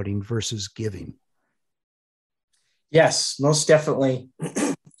scouting versus giving. Yes, most definitely.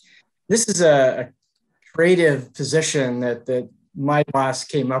 This is a creative position that my boss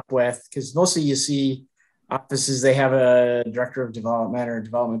came up with, because mostly you see offices, they have a director of development or a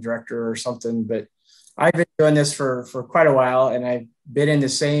development director or something, but I've been doing this for quite a while, and I've been in the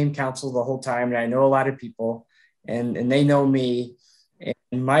same council the whole time, and I know a lot of people, and they know me,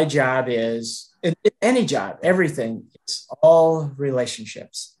 and my job is, any job, everything, it's all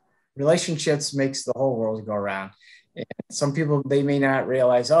relationships. Relationships makes the whole world go around. And some people, they may not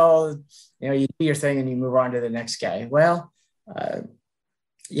realize, you do your thing and you move on to the next guy. Well,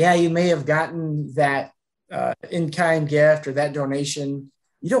 you may have gotten that in-kind gift or that donation.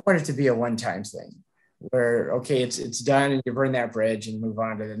 You don't want it to be a one-time thing where, okay, it's done and you burn that bridge and move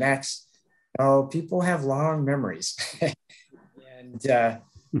on to the next. Oh, people have long memories. And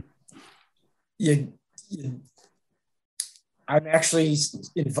I'm actually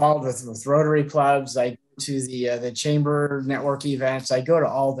involved with Rotary clubs. I go to the chamber network events. I go to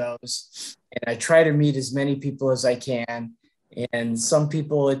all those, and I try to meet as many people as I can. And some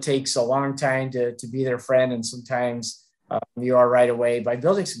people, it takes a long time to be their friend, and sometimes you are right away by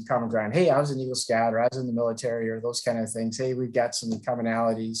building some common ground. Hey, I was an Eagle Scout, or I was in the military, or those kind of things. Hey, we've got some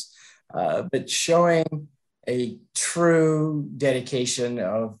commonalities, but showing a true dedication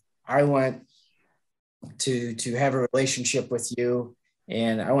of, I want to have a relationship with you,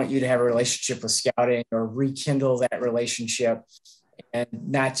 and I want you to have a relationship with scouting, or rekindle that relationship, and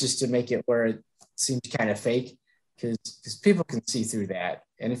not just to make it where it seems kind of fake, because people can see through that.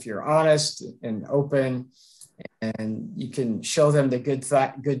 And if you're honest and open, and you can show them the good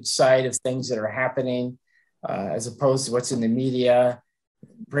side of things that are happening, as opposed to what's in the media,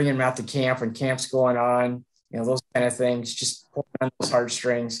 bringing them out to camp when camp's going on, those kind of things, just pulling on those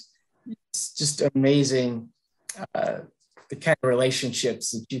heartstrings. It's just amazing, the kind of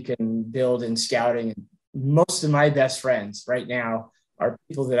relationships that you can build in scouting. And most of my best friends right now are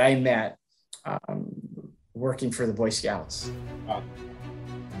people that I met working for the Boy Scouts.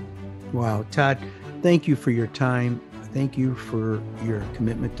 Wow. Todd, thank you for your time. Thank you for your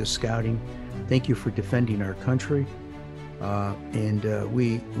commitment to scouting. Thank you for defending our country. And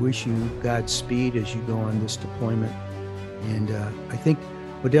we wish you Godspeed as you go on this deployment. And I think,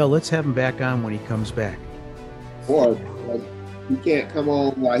 Odell, let's have him back on when he comes back. Or he can't come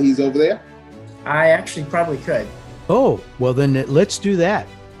on while he's over there? I actually probably could. Oh, well then let's do that.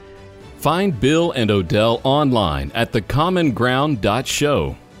 Find Bill and Odell online at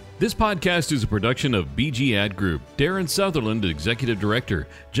thecommonground.show. This podcast is a production of BG Ad Group. Darren Sutherland, Executive Director.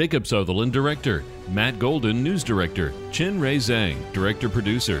 Jacob Sutherland, Director. Matt Golden, News Director. Chin Ray Zhang, Director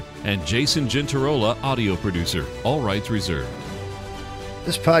Producer. And Jason Gentarola, Audio Producer. All rights reserved.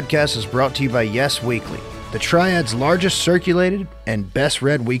 This podcast is brought to you by Yes Weekly, the Triad's largest circulated and best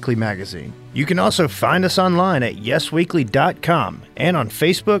read weekly magazine. You can also find us online at yesweekly.com and on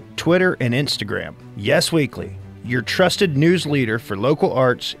Facebook, Twitter, and Instagram. Yes Weekly, your trusted news leader for local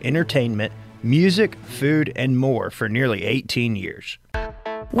arts, entertainment, music, food, and more for nearly 18 years.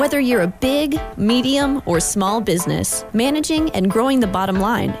 Whether you're a big, medium, or small business, managing and growing the bottom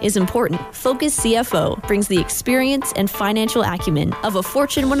line is important. Focus CFO brings the experience and financial acumen of a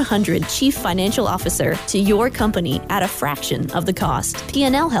Fortune 100 chief financial officer to your company at a fraction of the cost.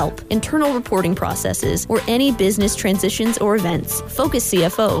 P&L help, internal reporting processes, or any business transitions or events. Focus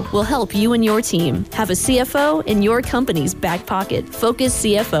CFO will help you and your team have a CFO in your company's back pocket. Focus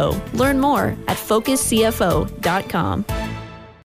CFO. Learn more at focuscfo.com.